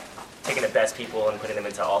teaching and then taking the best people and putting them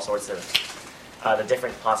into all sorts of the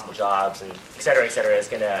different possible jobs and et cetera, is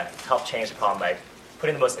going to help change the problem by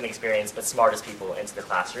putting the most inexperienced but smartest people into the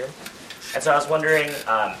classroom. And so I was wondering,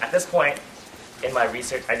 at this point in my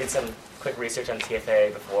research, I did some quick research on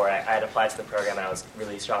TFA before I had applied to the program, and I was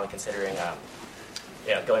really strongly considering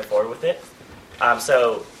going forward with it.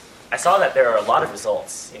 So I saw that there are a lot of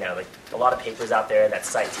results, like a lot of papers out there that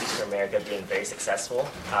cite Teach for America being very successful,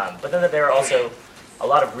 but then there are also a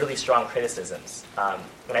lot of really strong criticisms.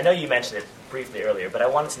 And I know you mentioned it briefly earlier, but I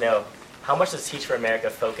wanted to know, how much does Teach for America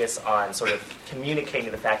focus on sort of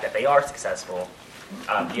communicating the fact that they are successful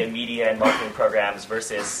via media and marketing programs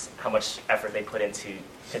versus how much effort they put into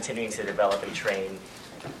continuing to develop and train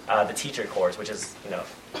the teacher corps, which is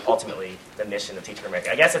ultimately the mission of Teach for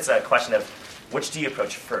America? I guess it's a question of which do you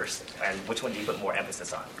approach first, and which one do you put more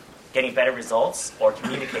emphasis on? Getting better results, or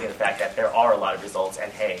communicating the fact that there are a lot of results, and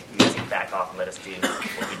hey, you guys can back off and let us do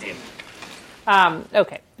what we do?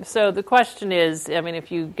 Okay, so the question is,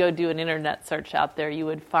 if you go do an internet search out there, you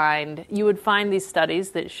would find these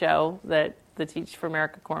studies that show that the Teach for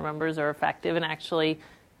America Corps members are effective, and actually,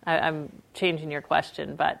 I'm changing your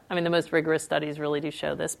question, but the most rigorous studies really do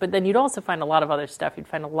show this. But then you'd also find a lot of other stuff. You'd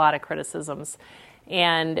find a lot of criticisms,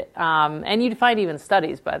 and you'd find even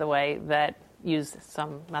studies, by the way, that use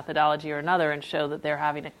some methodology or another and show that they're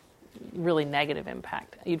having a really negative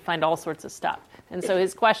impact. You'd find all sorts of stuff. And so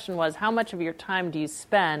his question was, how much of your time do you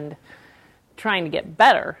spend trying to get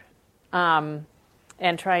better, and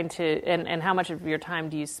how much of your time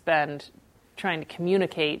do you spend trying to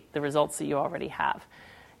communicate the results that you already have?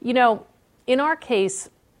 In our case,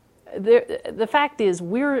 the fact is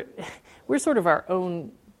we're sort of our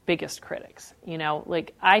own biggest critics.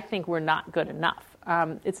 I think we're not good enough.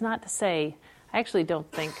 It's not to say, I actually don't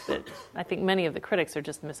think that, I think many of the critics are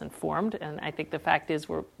just misinformed, and I think the fact is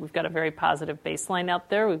we've got a very positive baseline out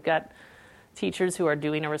there. We've got teachers who are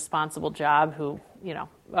doing a responsible job who,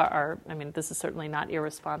 this is certainly not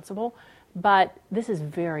irresponsible, but this is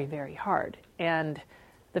very, very hard. And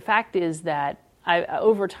the fact is that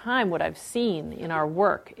over time, what I've seen in our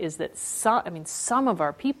work is that some of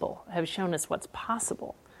our people have shown us what's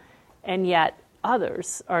possible, and yet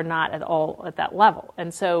others are not at all at that level.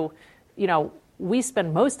 And so, we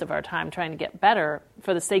spend most of our time trying to get better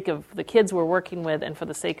for the sake of the kids we're working with and for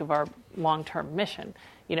the sake of our long-term mission.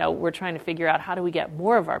 We're trying to figure out how do we get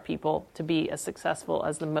more of our people to be as successful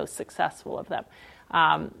as the most successful of them.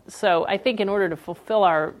 So I think in order to fulfill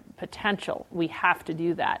our potential, we have to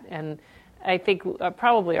do that. And I think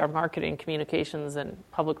probably our marketing, communications, and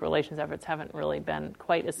public relations efforts haven't really been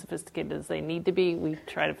quite as sophisticated as they need to be. We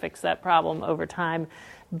try to fix that problem over time.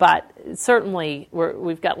 But certainly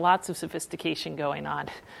we've got lots of sophistication going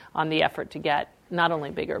on the effort to get not only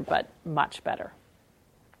bigger, but much better.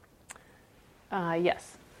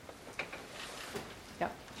 Yes?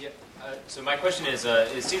 So my question is,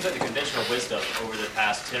 it seems like the conventional wisdom over the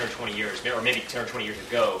past 10 or 20 years, or maybe 10 or 20 years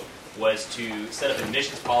ago, was to set up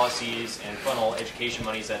admissions policies and funnel education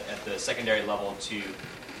monies at the secondary level to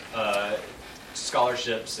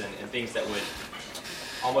scholarships and things that would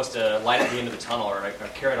almost light at the end of the tunnel, or a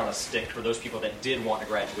carrot on a stick for those people that did want to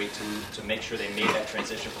graduate to make sure they made that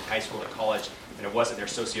transition from high school to college, and it wasn't their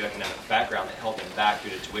socioeconomic background that held them back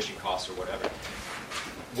due to tuition costs or whatever.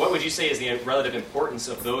 What would you say is the relative importance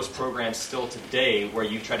of those programs still today, where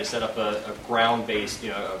you try to set up a ground-based,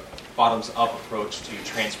 a bottoms-up approach to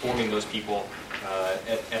transforming those people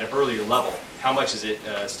at an earlier level? How much is it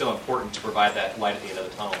still important to provide that light at the end of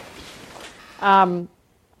the tunnel?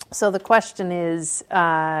 So the question is,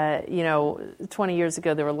 20 years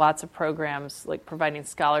ago there were lots of programs like providing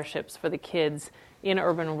scholarships for the kids in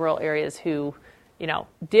urban and rural areas who,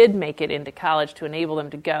 did make it into college to enable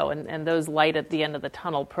them to go. And those light at the end of the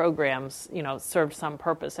tunnel programs, served some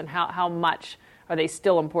purpose. And how much are they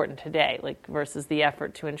still important today, versus the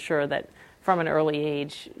effort to ensure that from an early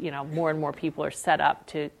age, more and more people are set up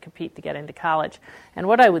to compete to get into college. And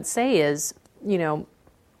what I would say is, I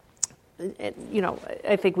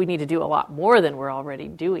think we need to do a lot more than we're already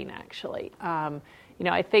doing, actually.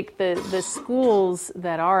 I think the schools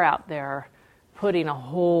that are out there putting a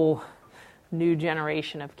whole new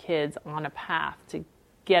generation of kids on a path to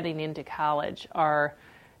getting into college are,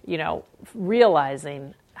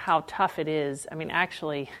 realizing how tough it is. I mean,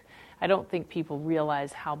 actually, I don't think people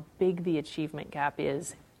realize how big the achievement gap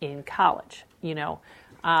is in college.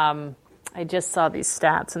 I just saw these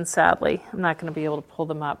stats, and sadly, I'm not going to be able to pull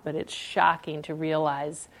them up, but it's shocking to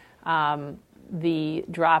realize the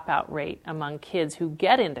dropout rate among kids who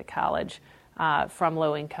get into college from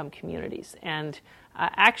low-income communities. And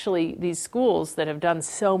actually, these schools that have done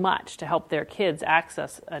so much to help their kids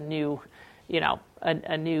access a new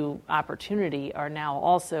opportunity are now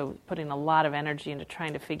also putting a lot of energy into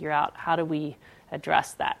trying to figure out how do we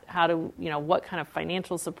address that? What kind of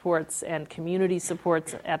financial supports and community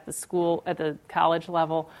supports at the college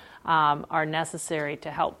level are necessary to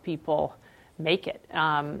help people make it.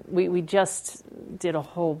 We just did a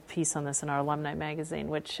whole piece on this in our alumni magazine,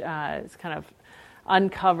 which is kind of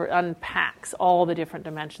unpacks all the different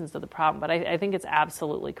dimensions of the problem. But I think it's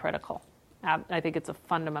absolutely critical. I think it's a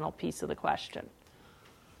fundamental piece of the question.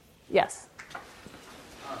 Yes?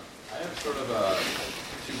 I have sort of a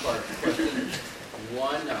two-part question.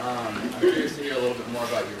 One, I'm curious to hear a little bit more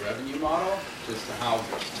about your revenue model, just how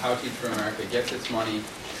Teach for America gets its money,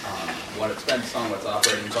 what it spends on, what its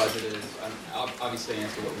operating budget is, and obviously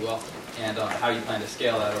answer what you will, and how you plan to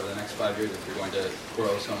scale that over the next 5 years if you're going to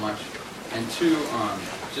grow so much. And two,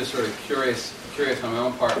 just sort of curious on my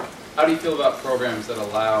own part, how do you feel about programs that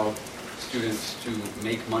allow students to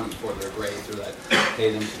make money for their grades or that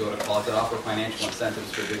pay them to go to college, that offer financial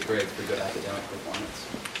incentives for good grades, for good academic performance?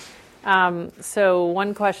 So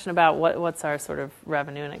one question about what's our sort of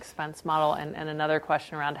revenue and expense model, and another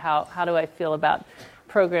question around how do I feel about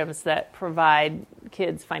programs that provide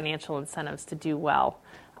kids financial incentives to do well.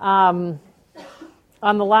 On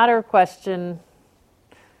the latter question,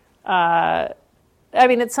 at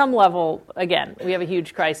some level, again, we have a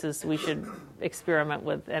huge crisis. We should experiment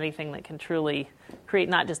with anything that can truly create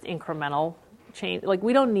not just incremental change. Like,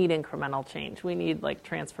 we don't need incremental change. We need,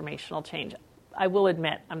 transformational change. I will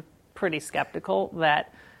admit, I'm pretty skeptical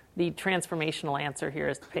that the transformational answer here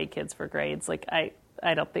is to pay kids for grades. I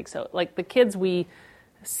don't think so. The kids we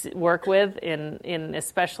work with in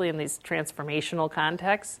especially in these transformational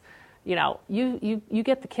contexts, you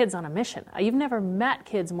get the kids on a mission. You've never met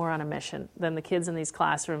kids more on a mission than the kids in these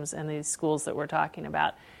classrooms and these schools that we're talking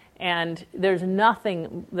about. And there's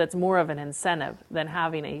nothing that's more of an incentive than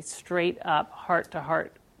having a straight-up,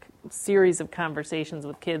 heart-to-heart series of conversations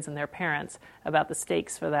with kids and their parents about the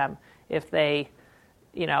stakes for them if they,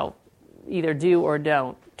 either do or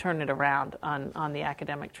don't turn it around on the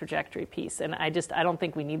academic trajectory piece. And I don't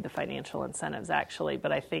think we need the financial incentives, actually,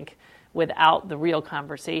 but I think without the real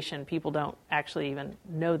conversation, people don't actually even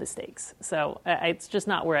know the stakes. So it's just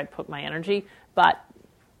not where I'd put my energy, but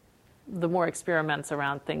the more experiments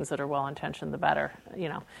around things that are well-intentioned, the better,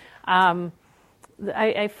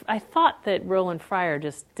 I thought that Roland Fryer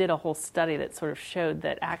just did a whole study that sort of showed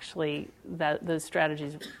that actually that those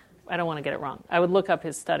strategies, I don't want to get it wrong. I would look up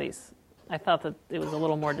his studies. I thought that it was a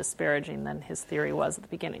little more disparaging than his theory was at the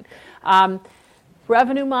beginning.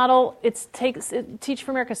 Revenue model, Teach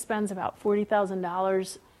for America spends about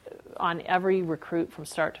 $40,000 on every recruit from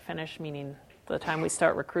start to finish, meaning the time we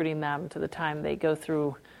start recruiting them to the time they go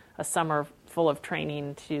through a summer full of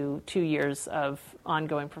training to 2 years of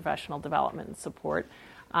ongoing professional development and support.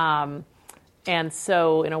 And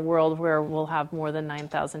so in a world where we'll have more than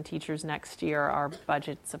 9,000 teachers next year, our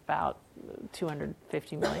budget's about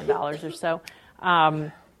 $250 million or so.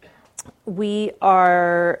 We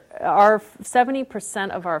are, our 70%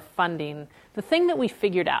 of our funding, the thing that we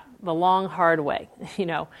figured out the long, hard way,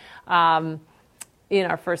 in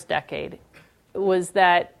our first decade, was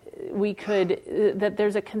that that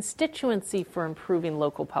there's a constituency for improving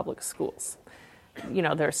local public schools.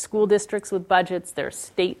 There are school districts with budgets, there are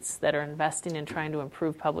states that are investing in trying to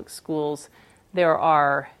improve public schools, there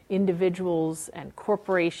are individuals and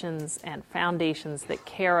corporations and foundations that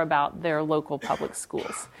care about their local public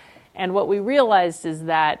schools. And what we realized is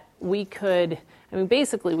that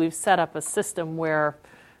basically we've set up a system where,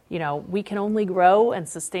 we can only grow and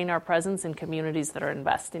sustain our presence in communities that are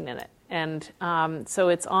investing in it. And so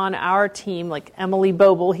it's on our team, like Emily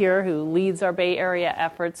Boble here, who leads our Bay Area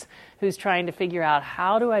efforts, who's trying to figure out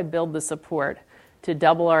how do I build the support to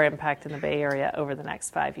double our impact in the Bay Area over the next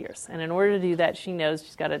 5 years. And in order to do that, she knows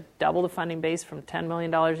she's got to double the funding base from $10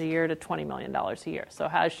 million a year to $20 million a year. So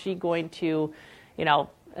how is she going to,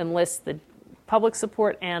 enlist the public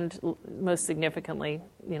support and most significantly,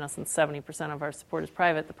 since 70% of our support is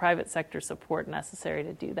private, the private sector support necessary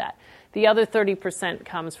to do that. The other 30%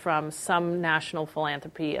 comes from some national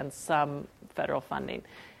philanthropy and some federal funding.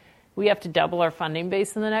 We have to double our funding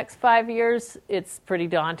base in the next 5 years. It's pretty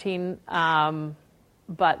daunting,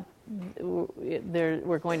 but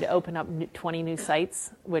we're going to open up 20 new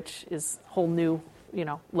sites, which is whole new,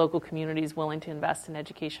 local communities willing to invest in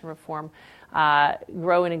education reform,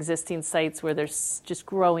 grow in existing sites where there's just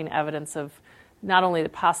growing evidence of not only the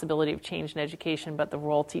possibility of change in education, but the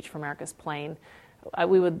role Teach for America is playing.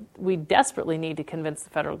 We desperately need to convince the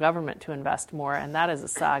federal government to invest more, and that is a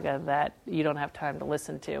saga that you don't have time to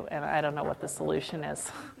listen to, and I don't know what the solution is.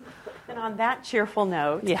 And on that cheerful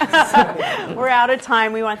note, yes. We're out of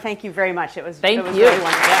time. We want to thank you very much. It was very wonderful. Yeah.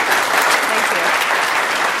 Thank you.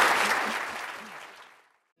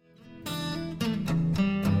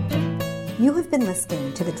 You have been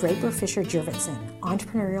listening to the Draper Fisher Jurvetson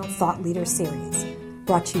Entrepreneurial Thought Leader Series,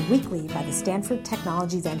 brought to you weekly by the Stanford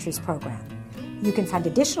Technology Ventures Program. You can find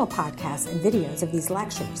additional podcasts and videos of these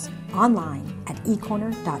lectures online at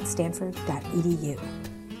ecorner.stanford.edu.